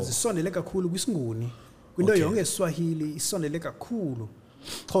 Sure. Isondele kakhulu kwisinguni. Kwinto yonke Swahili isondele kakhulu.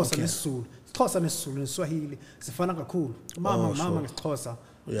 Xhosa nesizulu neswahili sifana kakhulu. Mama ngesixhosa.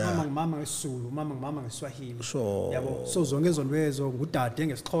 Mama ngesizulu, mama ngeswahili. Sure. Yabo, so zonke izonto ezo ngudade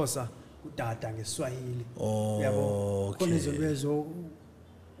ngesixhosa, udada ngeswahili. Yabo. Khona izonto ezo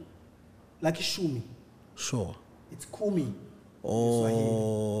like ishumi. Sure. It's kumi.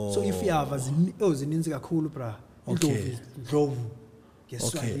 So if you have zininzi kakhulu bra. Ndlovu.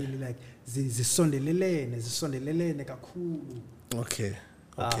 Ngeswahili like zisondelelene kakhulu. Okay.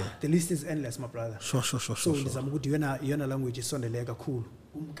 The list is endless, my brother. Sure. So ndizama ukuthi yona language isondele kakhulu.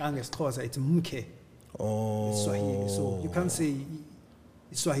 Umka ngesixhosa it's mke. Swahili. So you can't say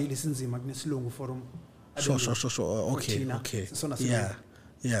Swahili sinzima kunesilungu for Sure. Okay.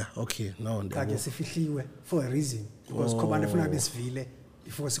 Yeah. Okay. No. Kake sifihliwe for a reason because khobane funa besivile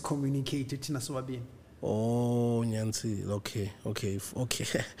before si communicate thina sobabini. Nyansi. Okay.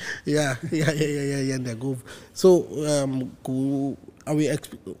 Yeah. Go. So, are we?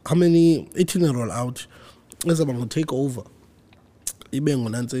 How many 18 roll out? Is about to take over. Ibe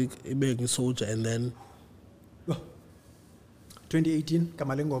ngu soldier, and then 2018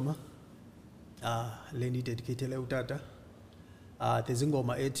 kamalengoma. Leni dedicated le utata. There's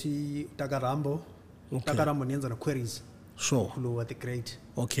ingoma ethi Takarambo. Takarambo niyenza no queries. Sure. Hooba the Great.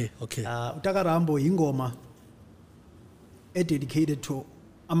 Okay. Utaka Rambo ingoma dedicated to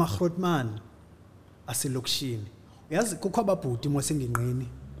amagrotman aselokishini. Yazi kukho ababhuti mosengingqini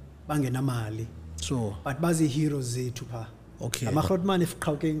bangenamali. Sure. But bazi heroes zethu pha. Okay. Amagrotman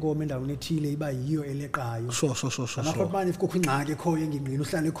ifiqhawuke inkomo endaweni ethile iba yiyo eleqayo. Sure. Amagrotman ifukho ingxaki ekhoyo engingqini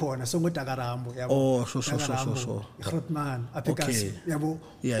uhlale khona songodaka Rambo yabo. Oh, sure. Igrotman apekasi Okay. yabo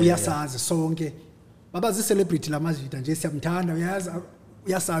Yeah, uyasazi sonke. Baba zi-celebrity lamazwida nje siyamthanda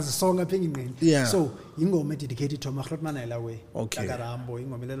uyasazi sonke apha engingqini. Yeah. So ingoma dedicated to amagrotman elawe. Okay. Daka Rambo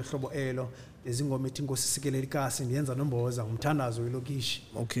ingoma lelo hlobo elo. Lezi ingoma ethi inkosi sikelela ikasi ndiyenza nomboza umthandazo welokishi.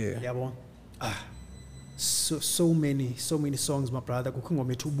 Okay. Yabo. So many songs, my brother. Kukho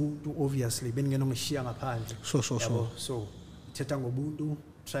ingoma ethi ubuntu obviously beningena ngishiya ngaphandle. Sure. So ithetha ngobuntu,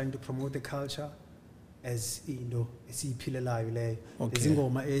 trying to promote the culture as into esiyiphilelayo leyo. Okay. Lezi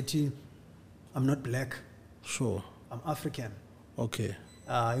ingoma ethi I'm not black. Sure. I'm African. Okay.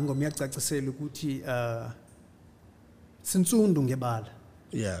 Ingoma iyacacisela ukuthi sintsundu ngebala.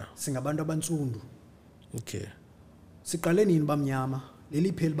 Yeah. Singabantu abantsundu. Okay. Siqale nini bamnyama?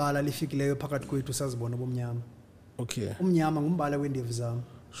 Leli phela ibala lifikileyo phakathi kwethu sazibona bomnyama. Okay. Umnyama ngumbala wendevu zami.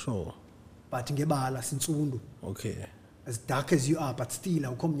 Sure. But ngebala sintsundu. Okay. As dark as you are, but still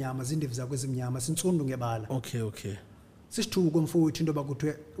awukho mnyama zindevu zakho ezimnyama sintsundu ngebala. Okay. Sisithuko mfowethu into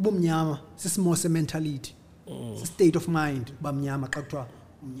bakuthiwe ubumnyama sisimose mentality. State of mind bamnyama xa kuthiwa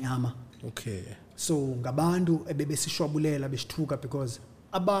umnyama. Okay. So ngabantu ebebesishwabulela besithuka because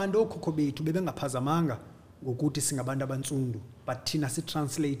abantu okhokho bethu bebengaphazamanga ngokuthi singabantu abantsundu but thina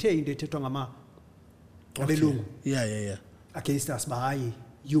si-translate into ethethwa ngabelungu. Yeah. Against us bahayi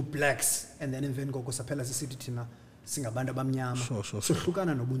you blacks and then emveni koko saphela sisithi thina singabantu abamnyama. Sure.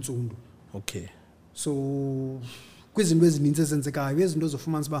 Sohlukana nobuntsundu. Okay. So kwizinto ezininzi ezenzekayo izinto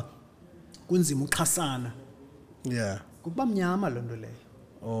zofumanisa uba kunzima uxhasana. Yeah. Kuba mnyama loo nto leyo.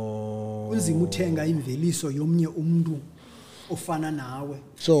 Oh. Kunzima uthenga imveliso yomnye umuntu ofana nawe.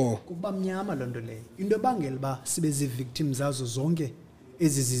 So Kuba mnyama loo nto leyo. Into ebangela uba sibe zi-victims zazo zonke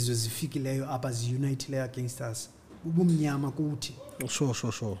ezi zizwe zifikileyo apha zi-unitileyo against us. Bubumnyama kuthi.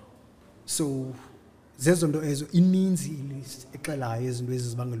 Sure. So zezo nto ezo ininzi ilist exelayo izinto ezi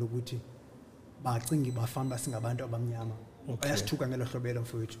zibangela ukuthi bacingi bafamba singabantu abamnyama. Bayasithuka ngelo hlobelo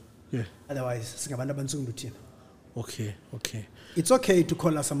mfowethu. Yeah. Otherwise singabantu abantsundu thina. Okay. It's okay to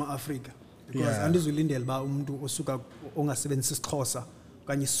call us ama-Africa because Yeah. andizulindela uba umuntu osuka ongasebenzisi isiXhosa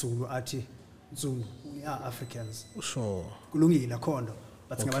okanye isiZulu athi ntsundu. We are Africans. Sure. Kulungile akho nto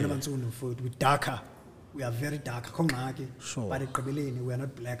but singabantu Okay. abantsundu mfowethu. We darker. We are very dark akho ngxaki. Sure. But ekugqibeleni we are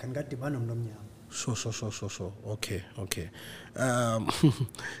not black andikadibani nomntu omnyama. Sure. Okay.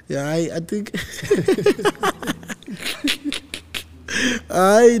 Yeah, I think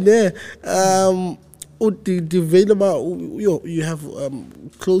you have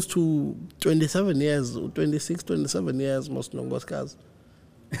close to 27 years, 26, 27 years most nongoskazi.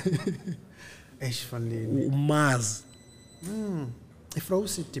 Eish fanele. Umazi.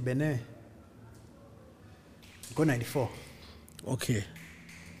 Ifrowsi dibene ngo-94. Okay.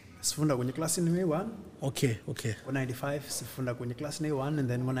 Sifunda kunye eklasini ye-1. Okay. Ngo-95 sifunda kunye eklasini ye-1 and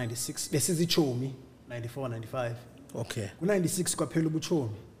then ngo-96 besizitshomi 94 95. Okay. Ku-96 kwaphela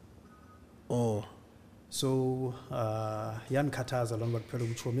ubutshomi. Oh. So yanikhathaza loo nto kuphela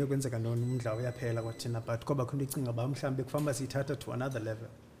ubutshomi uyokwenzeka ntoni umdla uyaphela kwathina but kwaba khona icinga uba mhlawumbi kufamba siyithatha to another level.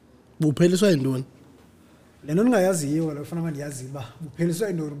 Bupheliswa yintoni? Le nto ndingayaziyo le ufuna ndiyazi uba bupheliswa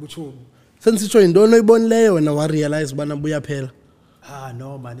yintoni ubutshomi. Sensitsho yintoni oyibonileyo wena warealize ubana buyaphela?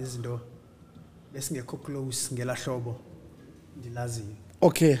 No man izinto besingekho close ngela hlobo ndilaziyo.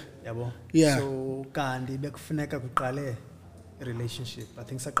 Okay. Yabo. Yeah. So kanti bekufuneka kuqale relationship. I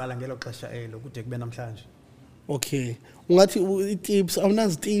think saqala ngelo xesha elo kude kube namhlanje. Okay. Ungathi i-tips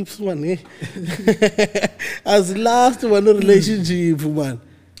awunazi tips man. As last one relationship man.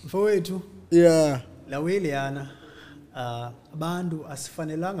 Mfowethu. Yeah. Laweli yana abantu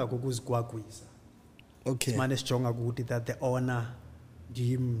asifanelanga ukuzigwagwisa. Okay. Simane sijonga ukuthi that the honor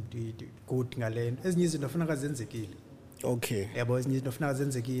ndim good ngalento. Ezinye izinto kufuneka zenzekile. Okay. Yabo ezinye izinto kufuneka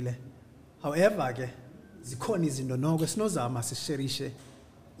zenzekile. However ke zikhona izinto noko sinozama sisherishe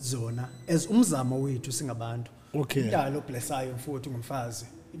zona as umzamo wethu singabantu. Okay. Indalo blessayo mfowethu ngumfazi.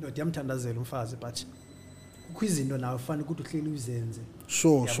 Indoda yamthandazela umfazi but kukho izinto nawe ufanele ukuthi uhleli uzenze.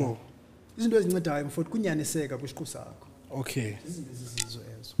 Sure. Izinto ezincedayo mfowethu kunyaniseka kwisiqu sakho. Okay. Izinto ezizizo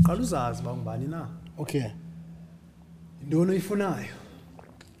ezo. Qala uzazi ba ngubani na. Okay. Intoni oyifunayo.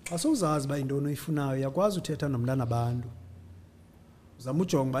 Xa sowuzazi ba intoni oyifunayo yakwazi uthetha nomntana abantu. Uzama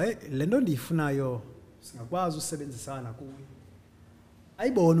ujonga ba le nto ndiyifunayo singakwazi usebenzisana kuyo.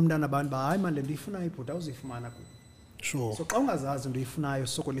 Ayibona umntana abantu ba hayi man le nto ifunayo ibhuti awuzifumana kuyo. Sure. So xa ungazazi into uyifunayo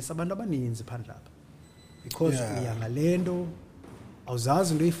sokolisa abantu abaninzi phandle apha. Because uya ngalento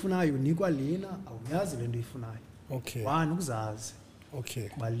awuzazi into uyifunayo unikwa lena awuyazi lento uyifunayo. Okay. One ukuzazi. Okay.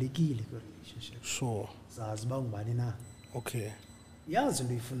 Kubalekile kwi relationship. Sure. Zazi ba ungubani na. Okay. Yazi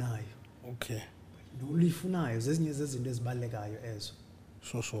into uyifunayo. Okay. Into uyifunayo zezinye zezinto ezibalekayo ezo.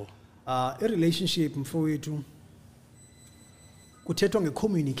 Sure. I relationship mfowethu kuthethwa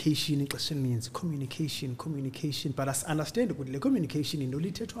ngecommunication ixesha elininzi communication but as understand ukuthi le communication into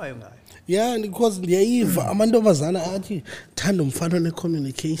lithethwayo ngayo. Yeah, because ndiyayiva amantombazana athi thanda umfana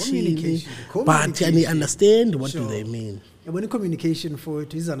ne-communication but I understand what do they mean. Yabona i-communication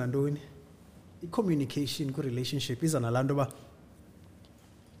mfowethu iza nantoni? I-communication ku-relationship iza nalanto ba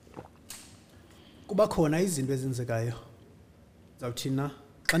kuba khona izinto ezenzekayo zawuthina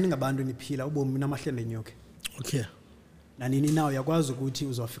xa ningabantu niphila ubomi namahlende enyoke. Okay. Nanini na uyakwazi ukuthi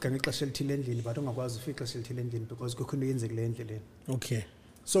uzofika ngexesha elithile endlini but ungakwazi ufika ngexesha elithile endlini because kukho into yenzekile endleleni. Okay.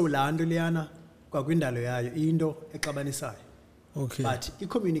 So laa nto liyana kwakwindalo yayo into exabanisayo. Okay. But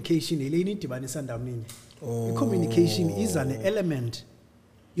i-communication ile inidibanisa ndawoninye. I-communication iza ne-element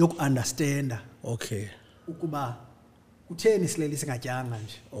yoku-understanda. Okay. Ukuba kutheni sileli singatyanga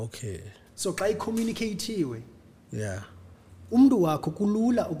nje. Okay. So xa i-communicate-iwe Yeah. Umntu wakho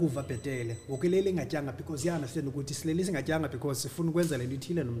kulula ukuva bhetele ngokulele ingatyanga because ya understand ukuthi sileli singatyanga because sifuna ukwenza lento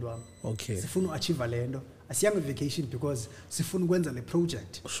ithile nomntu wami. Okay. Sifuna uachieve lento. Asiyanga vacation because sifuna ukwenza le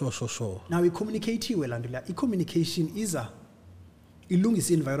project. Sure. Now i-communicate-iwe laa nto la. I-communication iza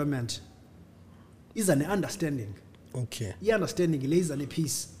ilungisa environment. Iza ne-understanding. Okay. I-understanding ile iza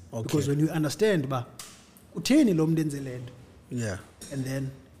ne-peace. Okay. Because when you understand ba utheni lo mntu enze le nto. Yeah. And then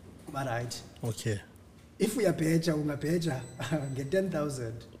kuba right. Okay. If uyabheja ungabheja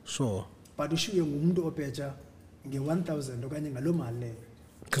nge-10,000. Sure. But ushiye ngumuntu obheja nge-1,000 okanye ngaloo mali leyo.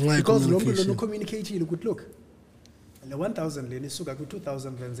 Because lo mntu lona ucommunicate-ile ukuthi look le 1,000 lena isuka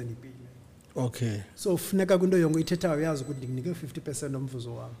kwi-2,000 rand endiyipile. Okay. So funeka kwinto yonke ithethayo yazi ukuthi ndikunike 50%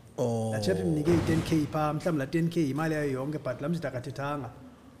 omvuzo wami. Latshepe mnike i-10k phaa mhlawumbi la 10k imali yayo yonke but lamntu akathethanga.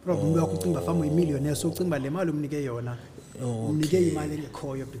 Probably umuntu wakho ucinga fama uyimillionaire so ucinga le mali umnike yona. Umnike imali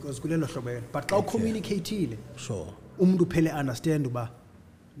engekhoyo because kulelo hlobelo. But xa ucommunicate-ile sure. Umuntu phele understand uba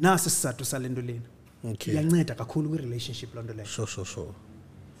nasi isizathu salento lena. Okay. Iyanceda kakhulu kwi-relationship loo nto leyo. Sure.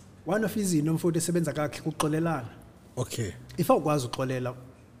 One of izinto mfowethu esebenza kakuhle kuxolelana. Okay. If awukwazi uxolela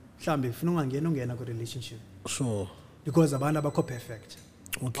mhlambi ufuna ungena kwi-relationship. Sure. Because abantu abakho perfect.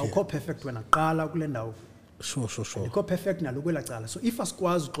 Okay. Awukho perfect wena qala kule ndawo. Sure. Awukho perfect nalo kwela cala. So if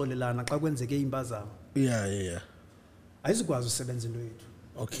asikwazi uxolelana xa kwenzeke impazamo. Yeah. Ayizukwazi usebenza into yethu.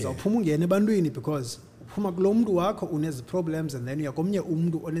 Okay. Uzawuphuma ungene ebantwini because uphuma kulo mntu wakho unezi problems and then uyakomnye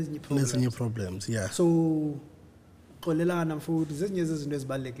umntu onezinye problems. Yeah. So xolelana mfowethu zezinye zezinto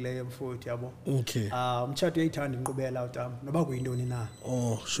ezibalulekileyo mfowethu yabo. Okay. Umtshato uyayithanda inkqubela utam noba kuyintoni na.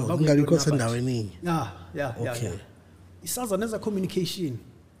 Sure. Ungabikho sendaweni. Yeah. Okay. Isaza neza communication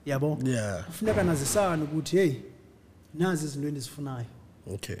yabo. Yeah. Kufuneka nazisana ukuthi hey nazi izinto endizifunayo.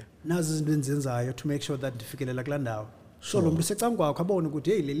 Okay. Nazi izinto endizenzayo to make sure that ndifikelela kulaa ndawo. So lo mntu secangwakho abone ukuthi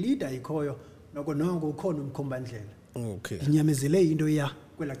hey le leader ikhoyo noko ukhona umkhombandlela. Okay. Inyamezele into ya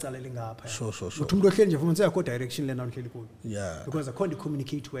kwela cala lingapha. Sure. Uthi umuntu ohleli nje fumanise yakho direction lena uhleli kuyo. Yeah. Because akhona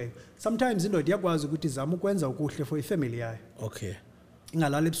communicate way. Sometimes indoda iyakwazi ukuthi izama ukwenza okuhle for ifamily yayo. Okay.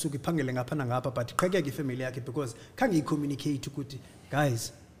 Ingalala ebusuku iphangele ngapha nangapha but iqhekeke ifamily yakhe because khange icommunicate ukuthi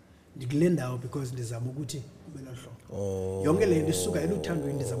guys ndikule ndawo because ndizama ukuthi kube nohlobo. Yonke le nto isuka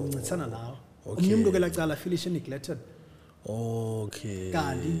eluthandweni ndizama uncedisana nawe. Omnye umuntu kwela cala feel neglected. Okay.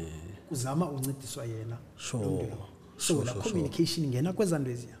 Kanti uzama uncediswa yena. Sure. So la communication ingena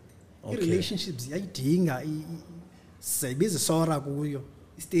kwezanto eziya. I-relationships yayidinga siyibiza sora kuyo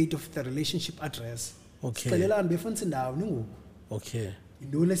state of the relationship address. Okay. Sixelelana befonisa indawo ningoku. Okay.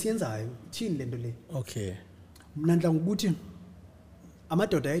 Intoni esiyenzayo ithini lento le. Okay. Mna ndla ngokuthi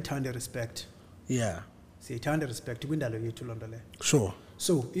amadoda ayithanda respect. Yeah. Siyithanda respect kwindalo yethu lonto le. Sure.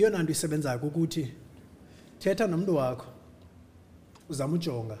 So iyona nto isebenzayo ukuthi thetha nomntu wakho uzama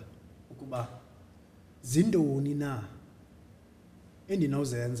ujonga ukuba zindoni na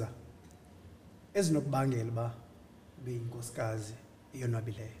endinawuzenza ezinokubangela ba ube inkosikazi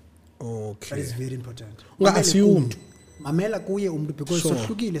eyonwabileyo. Okay. That is very important. Unga-assume. Mamela kuye umuntu because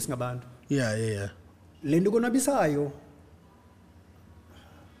sohlukile singabantu. Yeah. Le nto konwabisayo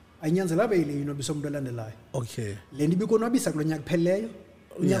ayinyanzela beyile yinwabisa umuntu olandelayo. Okay. Le nto ibikonwabisa kulo nyaka kupheleyo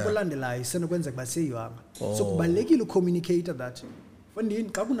unyaka olandelayo isenokwenzeka uba seyihamba. So kubalulekile ucommunicate that. Fondini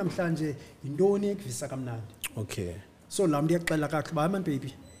xa kunamhlanje yintoni ekuvisa kamnandi. Okay. So laa mntu iyaxela kakuhle uba man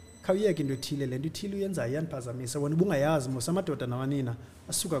baby khawuyeke into ethile le nto ithile uyenzayo iyaniphazamisa wena ubungayazi mos amadoda namanina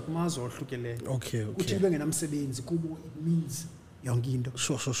asuka kumazwe ohlukeleyo Okay. uthi bengenamsebenzi kubo it means yonke into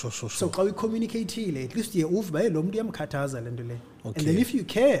Sure. so xa uyicommunicateile at least uye uve baye lo muntu iyamkhathaza le nto le Okay. and then if you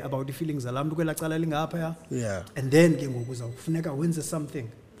care about the feelings zalaa mntu kwelaa cala lingaphaya Yeah. and then ke ngoku uzawufuneka wenze something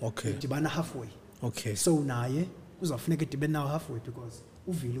Okay. udibana halfway Okay. so naye uzawufuneka edibene nawo halfway because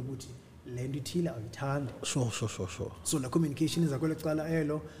uvile ukuthi le nto ithile awuyithandi Sure. so la communication iza kwelo cala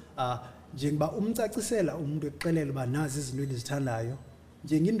elo njengoba umcacisela umuntu ekuxelela uba nazi izinto endizithandayo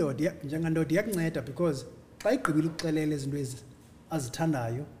njengandoda iyakunceda because xa igqibile ukuxelela izinto ezi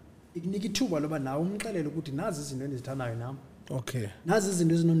azithandayo ikunika ithuba loba nawe umxelele ukuthi nazi izinto endizithandayo nam Okay. nazi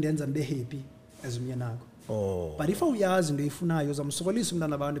izinto ezinondenza ndibe happy as umyeni wakho Oh. but if awuyazi into oyifunayo uzamsokolisa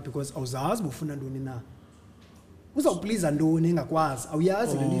umntana abantu because awuzazi bufuna ntoni na uzawupliza ntoni engakwazi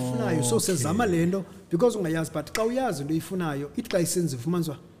awuyazi le nto ifunayo so sezama le nto because ungayazi but xa uyazi into oyifunayo ithi xa isenza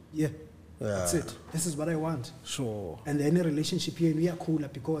ifumaniswa that's it this is what I want Sure. and then i-relationship yenu iyakhula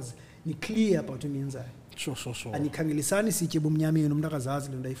because ni-clear about uniyenzayo Sure. anikhangelisani sitye bumnyameni umntu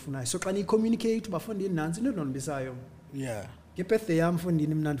akazazi le nto ayifunayo so xa niyi-communicate bafondini nantsi into endonwabisayo Yeah. ngebirthday yam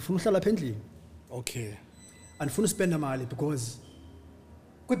fondini mna ndifuna uhlala apha endlini Okay. andifuna uspenda mali because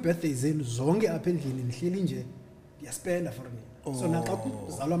kwii-birthday zenu zonke apha endlini ndihleli nje ndiyaspenda for nina so naxa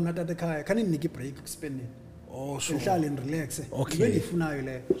kuzalwa mna tata ekhaya khani ndinike ibreak ekuspendeni Oh, sure. ndihlale ndirilexe Okay. into endiyifunayo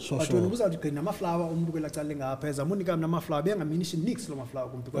leyo Sure, but sure. wena ubuzawuthi gqina amaflawa umntu kwelaa cala lingapha ezamunika mna amaflawa bengaminishi nix loo maflawa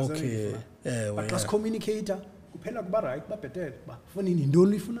kum because Okay. but xa sicommunicator kuphela kuba rayithi babhetele uba fonini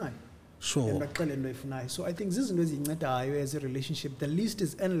yintoni uyifunayo Sure. and baxele into ayifunayo so I think zizinto eziyincedayo as a relationship the list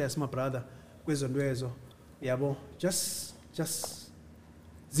is endless my brother kwezo nto ezo yabo just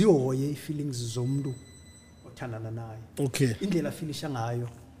zihoye ii-feelings zomntu othandana naye Okay. indlela afilisha ngayo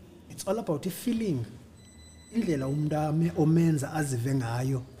it's all about i-feeling indlela umntu omenza azive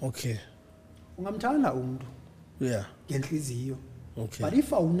ngayo Okay. ungamthanda umntu Yeah. ngentliziyo Okay. but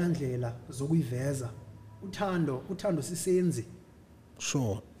if awunandlela zokuyiveza uthando sisenzi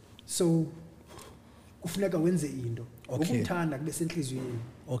Sure. so kufuneka wenze into Okay. ngokumthanda kube sentliziyweni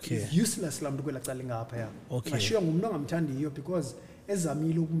Okay. He's useless laa mntu kwelaa cala lingaphaya Okay. ngashiyo ngumntu ongamthandiyo because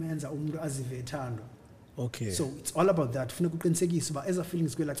ezamile ukumenza umntu azive ethandwa Okay. so it's all about that funeka uqinisekise uba eza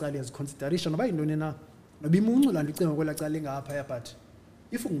feelings kwelaa cala iyaziconsiderisha noba yintoni na noba imuncu laa nto icinga kwelaa cala lingaphaya but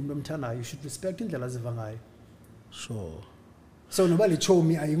if ungumntu omthandayo you should respect indlela aziva ngayo Sure. so noba le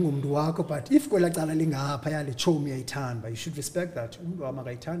chomi ayingumntu wakho but if kwelaa cala lingaphaya le chomi ayithanda you should respect that umntu wam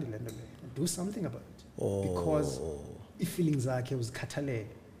akayithandi le nto leyo do something about it because ii-feelings zakhe uzikhathalele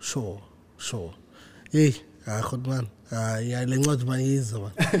Sure. Hey, Khotman. Yeah, le ncwadi mayize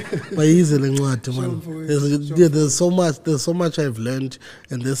man. Mayize le ncwadi man. There's so much I've learned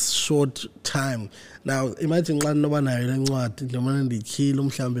in this short time. Now, imagine xa noba nayo le ncwadi ndimane ndiyikhile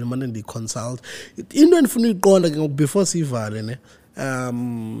mhlawumbe ndimane ndiyiconsult. Into endifuna uyiqonda ke before sivale ne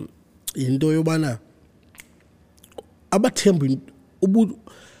into yobana abathembu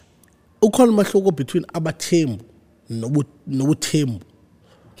ukhona umahluko between abathembu nobuthembu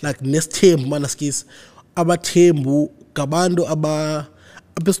like nesithembu manaskisi abathembu ngabantu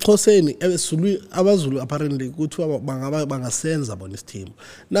abesixhoseni abazulu apparently kuthiwa bangasenza bona isithembu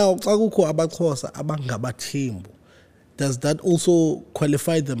now xa kukho abaxhosa abangabathembu does that also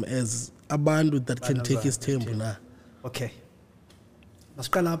qualify them as abantu that can take isithembu na? Okay,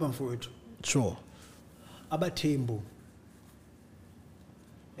 masiqala apha mfowethu. Sure. Abathembu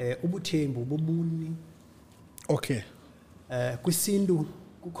ubuthembu bubuni. Okay. Kwisintu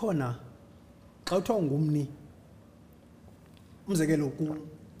kukhona xa uthiwa ungumni umzekelo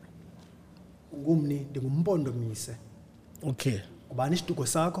ungumni ndingumpondomise. Okay. Ubani isituko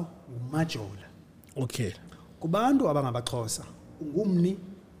sakho ngumajola. Okay. Kubantu abangabaxhosa ungumni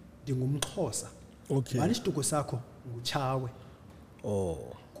ndingumxhosa. Okay. Ubani isituko sakho ngutshawe. Oh.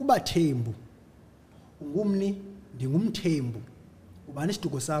 Kubathembu ungumni ndingumthembu. Ubani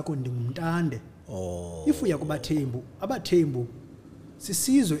isituko sakho ndingumntande. Oh. If uya kubathembu abathembu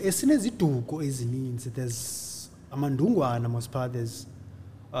sisizwe esineziduko ezininzi. There's amandungwana mosipha there's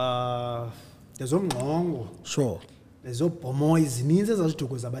omngqongo. Sure. There's obhomo ezininzi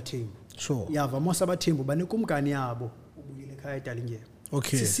ezaziduko zabathembu. Sure. Yava mose abathembu banekumkani yabo ubuyile ekhaya eDalingeni.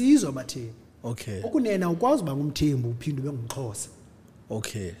 Okay. Sisizwe abathembu. Okay. Okunena ukwazi uba ngumthembu uphinde ube ngumxhosa.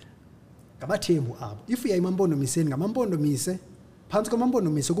 Okay. Ngabathembu abo. If uya emampondomiseni ngamampondomise phantsi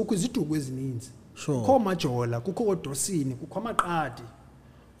kwamampondomise kukho iziduko ezininzi. Sure. Kukho majola, kukho odosini, kukho amaqadi.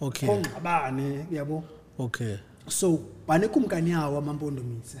 Okay. Kukho ngqabane, uyabo? Okay. So, banekumkani yawo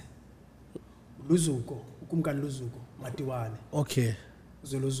amampondomise. Luzuko, ukumkani Luzuko, Matiwane. Okay.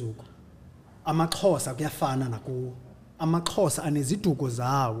 Zoluzuko. Amaxhosa kuyafana nakuwo. amaXhosa aneziduko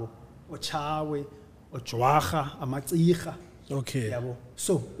zawo ochawe ojwarha amacirha Okay. yabo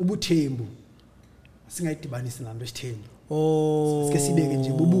so ubuthembu singayidibanisi nanto esithembu Oh. sike sibeke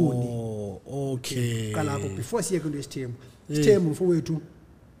nje bubuni Okay. kalapho before siye kwinto esithembu isithembu mfowethu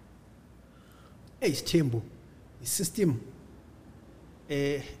isithembu isystem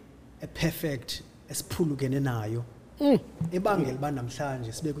a perfect esiphulukene nayo ebangela ba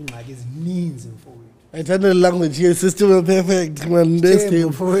namhlanje sibe kwingxaki ezininzi mfowethu I tell the language here system perfect man this thing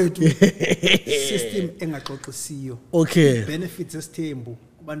mfowethu system engaxoxisiyo okay benefits esithembu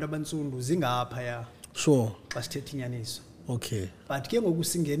kubantu abantsundu zingapha ya sure xa sithetha inyaniso okay but ke ngoku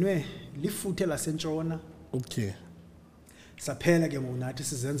singenwe lifuthe lasentshona okay saphela ke ngoku nathi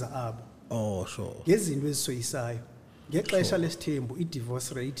sizenza abo oh sure ngezinto ezisoyisayo ngexesha lesithembu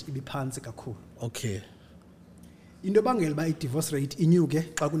i-divorce rate ibiphansi kakhulu okay into bangela ba i-divorce rate inyuke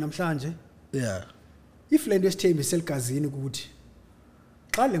xa kunamhlanje yeah if lento esithembu seligazini ukuthi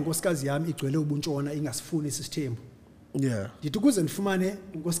xa le nkosikazi yami igcwele ubuntshona ingasifuni isithembu yeah ndithi ukuze ndifumane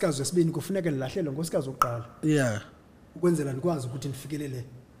unkosikazi wesibini kufuneka ndilahlele unkosikazi wokuqala yeah ukwenzela ndikwazi ukuthi ndifikelele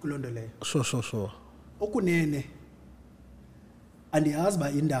kulonto leyo sure okunene andiyazi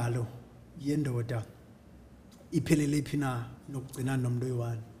ba indalo yendoda iphelele phi na nokugcina nomntu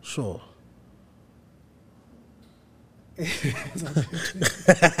oyi-1 sure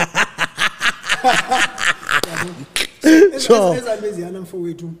ezanto eziyana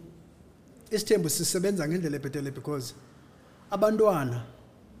mfowethu isithembu sisebenza ngendlela ebhetele because abantwana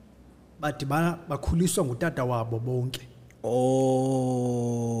badibana bakhuliswa ngutata wabo bonke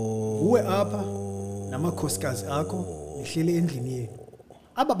uwe apha namakhosikazi akho nihlele endlini yenu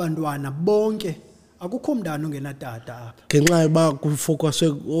aba bantwana bonke akukho mntana ongenatata apha ngenxa yoba kufocuswe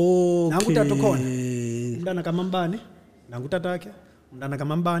okay nangu utata khona umntana kamambane nangu tatakhe umntana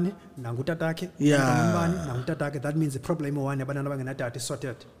kamambane nangu tatakhe kamambane nangu tatakhe that means the problem one abantwana abangenatata is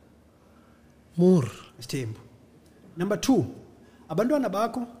sorted more isithembu number 2 abantwana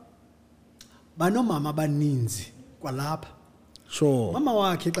bakho banomama abaninzi kwalapha sure mama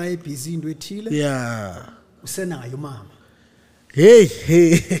wakhe xa ebusy into ethile yeah usenayo mama hey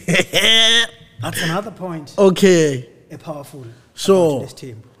that's another point okay a powerful sure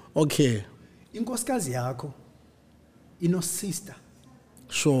isithembu okay inkosikazi yakho ino sister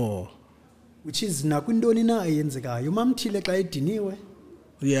sure which is nakwintoni na eyenzekayo mamthile xa ediniwe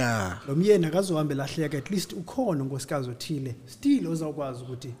yeah lo myeni akazohambe lahleka at least ukhona unkosikazi othile still ozawukwazi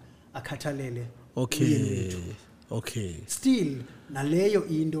ukuthi akhathalele okay still naleyo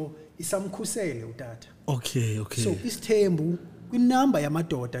into isamkhusele utata okay so isithembu kwinamba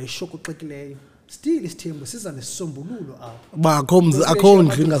yamadoda ishokuxekileyo still isithembu siza nesisombululo apho bakho akho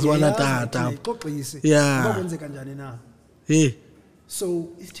ndlu ingazwana tata ixoxise yeah kuba kwenzeka njani na so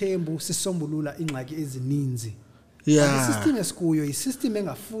isithembu sisombulula ingxaki ezininzi yeah isystem esikuyo isystem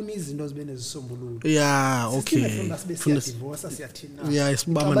engafuni izinto zibe nezisombululo yeah okay funa divorce siyathina yeah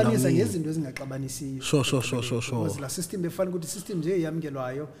isibamba ndabanisa ngezinto ezingaxabanisiyo sure la system befana ukuthi system nje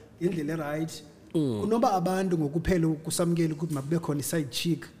yamkelwayo ngendlela right kunoba abantu ngokuphela ukusamkela ukuthi makube khona iside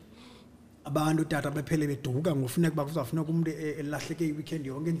chick abantu tata bephele beduka ngofuneka bakuzafuneka umuntu elahleke iweekend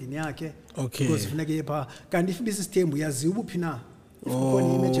yonke endlini yakhe because funeka yepha kanti if isithembu yazi ubuphina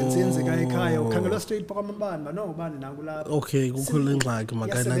khona emergency yenzeka ekhaya ukhangelwa straight phamambani bano ubani nangu lapha okay kukhona ingxaki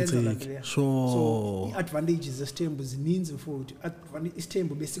makanantsiki so advantages zesithembu zininzi futhi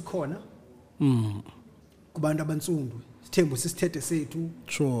isithembu besikhona kubantu abantsundu isithembu sisithethe sethu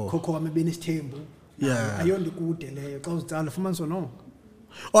khokho wami benesithembu ayonde kude leyo xa uzitsala fumanisa no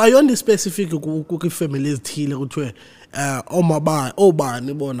ayonde specific ku family ezithile kuthiwe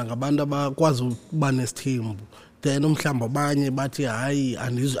obani bona ngabantu abakwazi ukuba nesithembu then umhlamba abanye bathi hayi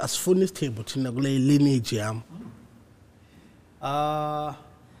asifuni isithembu thina kule lineage yami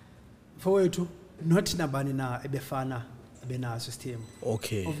mfowethu not nabani na ebefana abenaso isithembu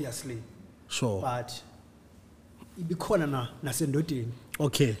okay obviously sure but ibikhona nasendodeni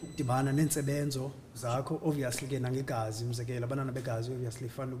okay ukudibana nensebenzo zakho obviously ke nangegazi umzekelo abanana begazi obviously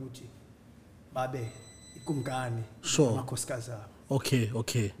fanele ukuthi babe ikumkani amakhosikazi abo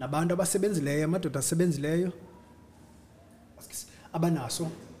okay nabantu abasebenzileyo amadoda asebenzileyo abanaso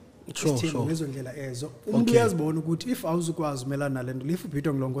isithembu ngezondlela ezo umuntu uyazibona ukuthi if awuzukwazi umelana nalento lifu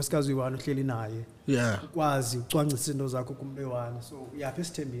phithwa ngilongoskazi uyi1 uhleli naye ukwazi ucwangcisa izinto zakho kumuntu oyi1 so uyapha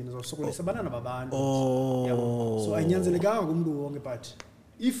esithembini uzosokolisa abanana babantu yabo so ayanzelekanga kumuntu wonke but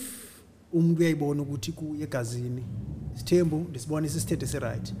if umuntu uyayibona ukuthi kuye egazini isithembu ndisibona isithethe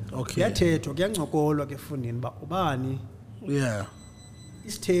seright yathethwa kuyancokolwa ke efundini ba ubani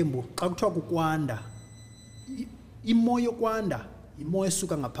isithembu xa kuthiwa kukwanda imoya yokwanda imoya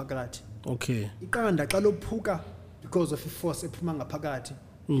esuka ngaphakathi iqanda xa lophuka because of i-force ephuma ngaphakathi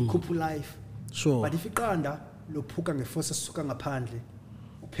ikhupha life. Sure. But if iqanda lophuka ngeforce esuka ngaphandle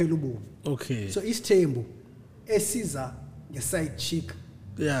uphela ubomi. Okay. So isithembu esiza nge-side chick.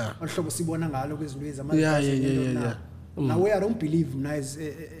 Yeah. Ohlobo sibona ngalo kwezinto Yeah. Now I don't believe mna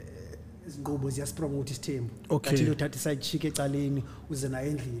izinqubo ziyasipromote isithembu. Okay. Kathi uthatha iside chick ecaleni uze nayo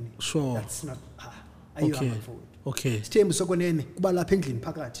endlini. Sure. That's not ayihamba forward. Okay. Isithembu sokonene kuba lapha endlini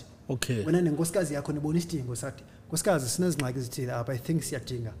phakathi. Okay. Wena nenkosikazi yakho nibona isidingo sathi nkosikazi sinezingxaki ezithile apha I think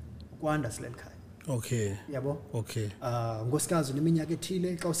siyadinga ukwanda sileli khaya. Okay. Yabo? Okay. Nkosikazi neminyaka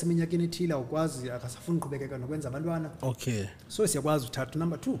ethile xa useminyakeni ethile awukwazi akasafuna uqhubekeka nokwenza abantwana. Okay. So siyakwazi uthatha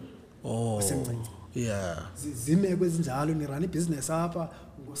number 2. Wasemncinci. Yeah. Zime kwezinjalo ni run business apha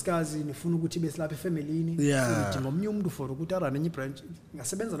nkosikazi nifuna ukuthi besilapha efamilini sidinga omnye umuntu for ukuthi arun enye branch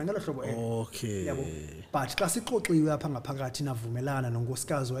ngasebenza ngalo hlobo Okay. Yabo? But xa sixoxiwe apha ngaphakathi navumelana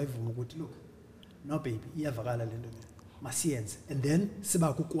nonkosikazi wayivuma ukuthi look no baby iyavakala lento le masiyenze and then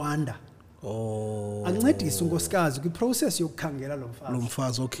siba kukwanda. Ancedise unkosikazi kwi-process yokukhangela lo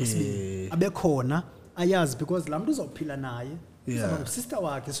mfazi. Okay. Abekhona ayazi because la muntu uzawuphila naye. Yeah. Sister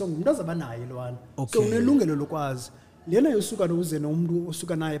wakhe so ngumuntu azaba naye lowana. Okay. So unelungelo lokwazi lena yosuka nokuze nomuntu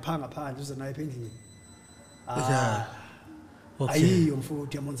osuka naye pha ngaphandle uze naye endlini. Yeah. Okay. Ayiyo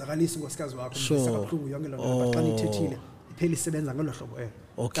mfowethu yamonzakalisa unkosikazi wakho ngisakabhlungu yonke lo nto but xa nithethile iphela isebenza ngelo hlobo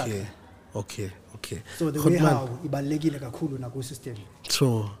Okay. So the way how ibalekile kakhulu na ku system.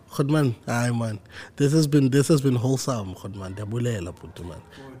 So, Godman, man. This has been wholesome, Godman. Dabulela puti man.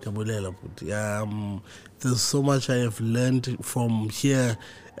 Dabulela puti. There's so much I have learned from here,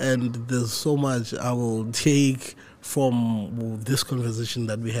 and there's so much I will take from this conversation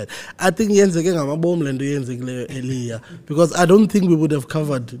that we had. I think because I don't think we would have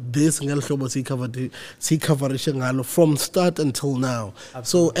covered this from start until now.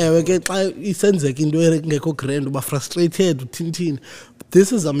 Absolutely. So frustrated.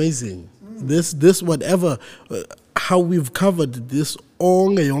 This is amazing. This whatever how we've covered this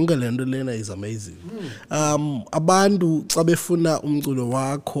yonke lento lena is amazing. Abantu xa befuna umculo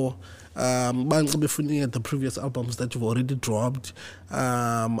wakho abantu befuna the previous albums that you've already dropped,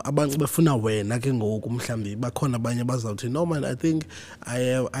 abantu befuna wena ke ngoku mhlambi bakhona abanye bazawuthi no man, I think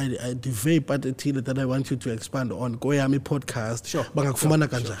I developed part ethile that I want you to expand on koyami podcast. Sure. Bangakufumana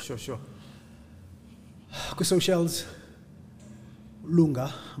kanjani? Sure. Ku socials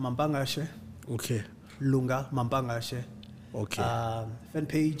Lunga Mampangashe. Okay. Lunga Mampangashe. Okay. Fan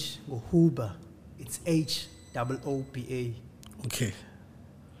page go Hooba. It's HOOBA. Okay.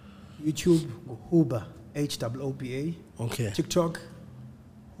 YouTube go Hooba. HOOBA. Okay. TikTok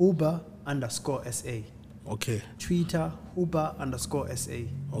Hooba_SA. Okay. Twitter Hooba_SA.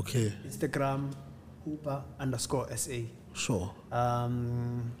 Okay. Instagram Hooba_SA. Sure.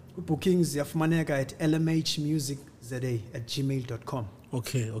 Bookings yafumaneka at lmhmusicza@gmail.com.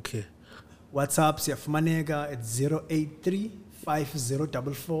 Okay. WhatsApp yafumaneka at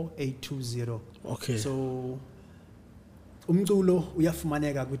 083-5044-820. Okay. So umculo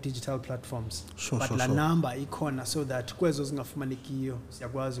uyafumaneka ku digital platforms. Sure. La number ikhona so that kwezo zingafumanekiyo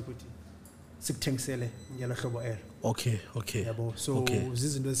siyakwazi ukuthi sikuthengisele ngelo hlobo elo. Okay. Yabo. So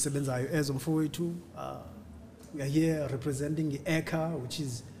zizinto ezisebenzayo ezo mfowethu. We are here representing ECA, which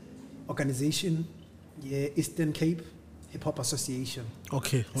is organization Eastern Cape Hip Hop Association.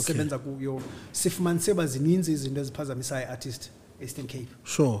 Okay. Sebenza kuyo sifumanise bazininzi izinto eziphazamisa artist Eastern Cape.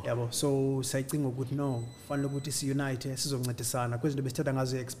 Sure. Yabo. So sayicinga ukuthi no, fanele ukuthi si unite sizoncedisana kwezinto besithatha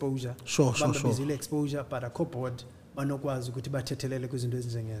ngazo exposure. Sure. Bizile exposure but a board banokwazi ukuthi bathethelele kwezinto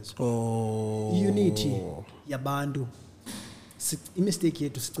ezinjengezo. Unity yabantu. Mistake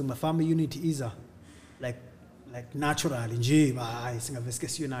yethu sicinga family unity is like naturally nje hayi singavesike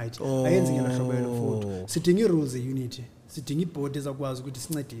si unite ayenzi ngelo hlobo lofuthu sidinga rules unity sidinga iboard ezakwazi ukuthi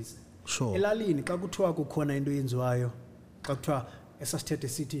sincedise. Sure. Elalini xa kuthiwa kukhona into yenziwayo xa kuthiwa esasithethe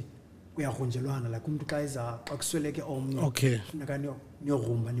sithi kuyarhunjelwana like umuntu xa eza xa kusweleke omnye funeka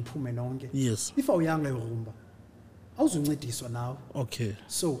niyorhumba niphume nonke. Yes. If awuyanga yorhumba awuzuncediswa nawe. Okay.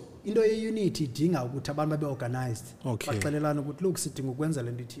 So into ye-unity idinga ukuthi abantu babe organized. Baxelelana ukuthi look sidinga ukwenza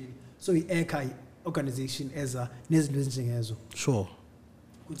lento ithile. So i-ECA organization eza nezinto ezinjengezo. Sure.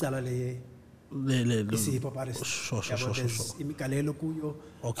 Kucala le hip hop artist. Sure. Imigalelo kuyo.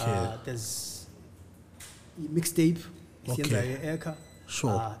 Okay. There's mixtape. Okay. ECA.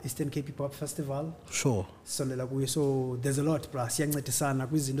 Sure. Eastern Cape Hip Hop Festival. Sure. So there's a lot bra siyancedisana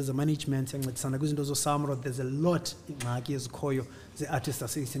kwizinto ze management siyancedisana kwizinto zo Samro. There's a lot ingxaki ezikhoyo ze artists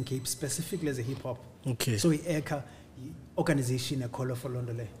ase Eastern Cape specifically as a hip hop. Okay. So ECA organization call for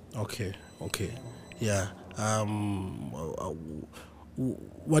Londole. Okay. Yeah.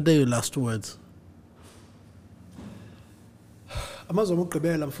 What are your last words? amazwi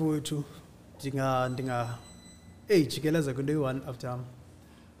omugqibela mfowethu ndinga jikeleza kwinto yi-1 after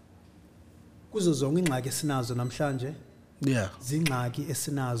kuzo zonke ingxaki esinazo namhlanje zingxaki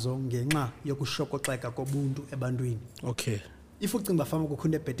esinazo ngenxa yokushokoxeka kobuntu ebantwini. Okay. If ucinga bafama kukho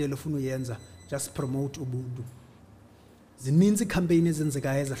into ebhetele ufuna uyenza, just promote ubuntu. Zininzi campaign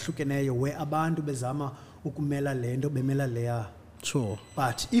ezenzekayo ezahlukeneyo where abantu bezama ukumela lento bemela leya. Sure.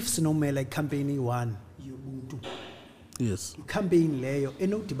 But if sinomela icampaign yi-1 yobuntu. Yes. Icampaign leyo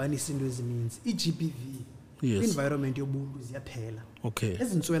enodibanisa into ezininzi. iGBV. Yes. Environment yobuntu ziyaphela. Okay.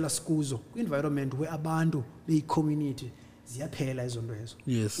 Ezintswela sikuzo environment where abantu beyi-community ziyaphela izinto ezo.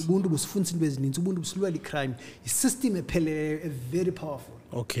 Yes. Ubuntu busifundisa into ezininzi, ubuntu busilwela icrime. Isystem epheleyo very powerful.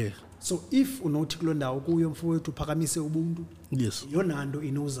 Okay. So if unothi kuloo ndawo kuyo mfowethu uphakamise ubuntu, yes, yona nto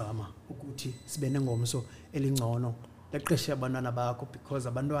inozama ukuthi sibe nengomso elingcono leqeshe abantwana bakho, because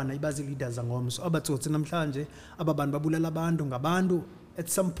abantwana ibazi leaders ngomso. Abatsotsi namhlanje aba bantu babulala abantu ngabantu at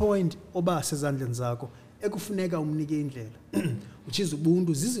some point oba sezandleni zakho ekufuneka umnike indlela which is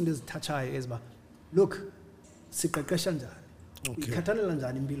ubuntu. Zizinto ezithatshayo eziba look siqeqesha njani, ikhathalela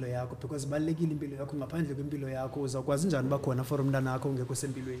njani impilo yakho, because balekile impilo yakho. Ngaphandle kwempilo yakho uzakwazi njani bakhona for umntana wakho ungekho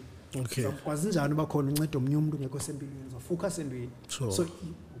sempilweni. Okay. Uzakwazi njani bakhona unceda omnye umuntu ungekho sempilweni, uzofocus entweni. So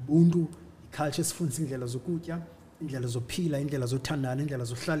ubuntu iculture sifundisa indlela zokutya, indlela zophila, indlela zothandana, indlela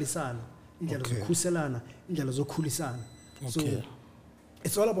zohlalisana, indlela zokhuselana, indlela zokhulisana. So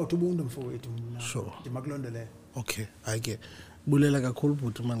it's all about ubuntu mfowethu mina. Sure. Ndimakulondole. Okay, ayike bulela kakhulu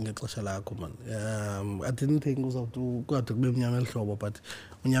bhuti man ngexesha lakho man. I didn't think uzawuthi kade kube mnyama elihlobo, but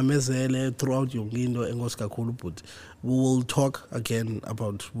unyamezele throughout yonke into. Enkosi kakhulu bhuti. We will talk again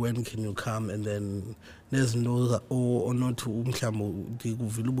about when can you come, and then nezinto or not umhlawumbe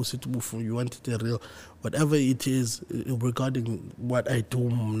ndikuvile ubusithi bufu, you want it real, whatever it is regarding what I do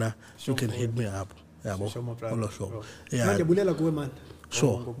mna, you can hit me up. Yabo. Sure. Yeah. Ndibulela kuwe man.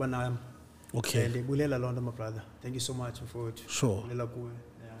 Sure. Ngokuba nami. Okay. Ndibulela lonto my brother. Thank you so much for it. Sure. Ndibulela kuwe.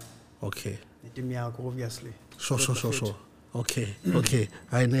 Yeah. Okay. Neteam yakho obviously. Sure. Okay.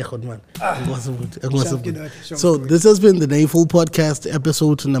 I know man. So this has been the Nayful Podcast,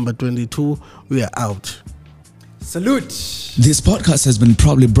 episode number 22. We are out. Salute. This podcast has been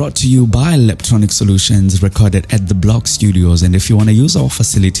proudly brought to you by Electronic Solutions, recorded at the Block Studios. And if you want to use our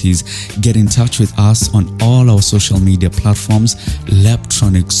facilities, get in touch with us on all our social media platforms,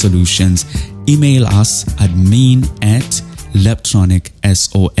 Electronic Solutions. Email us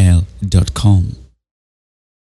admin@leptronicsol.com.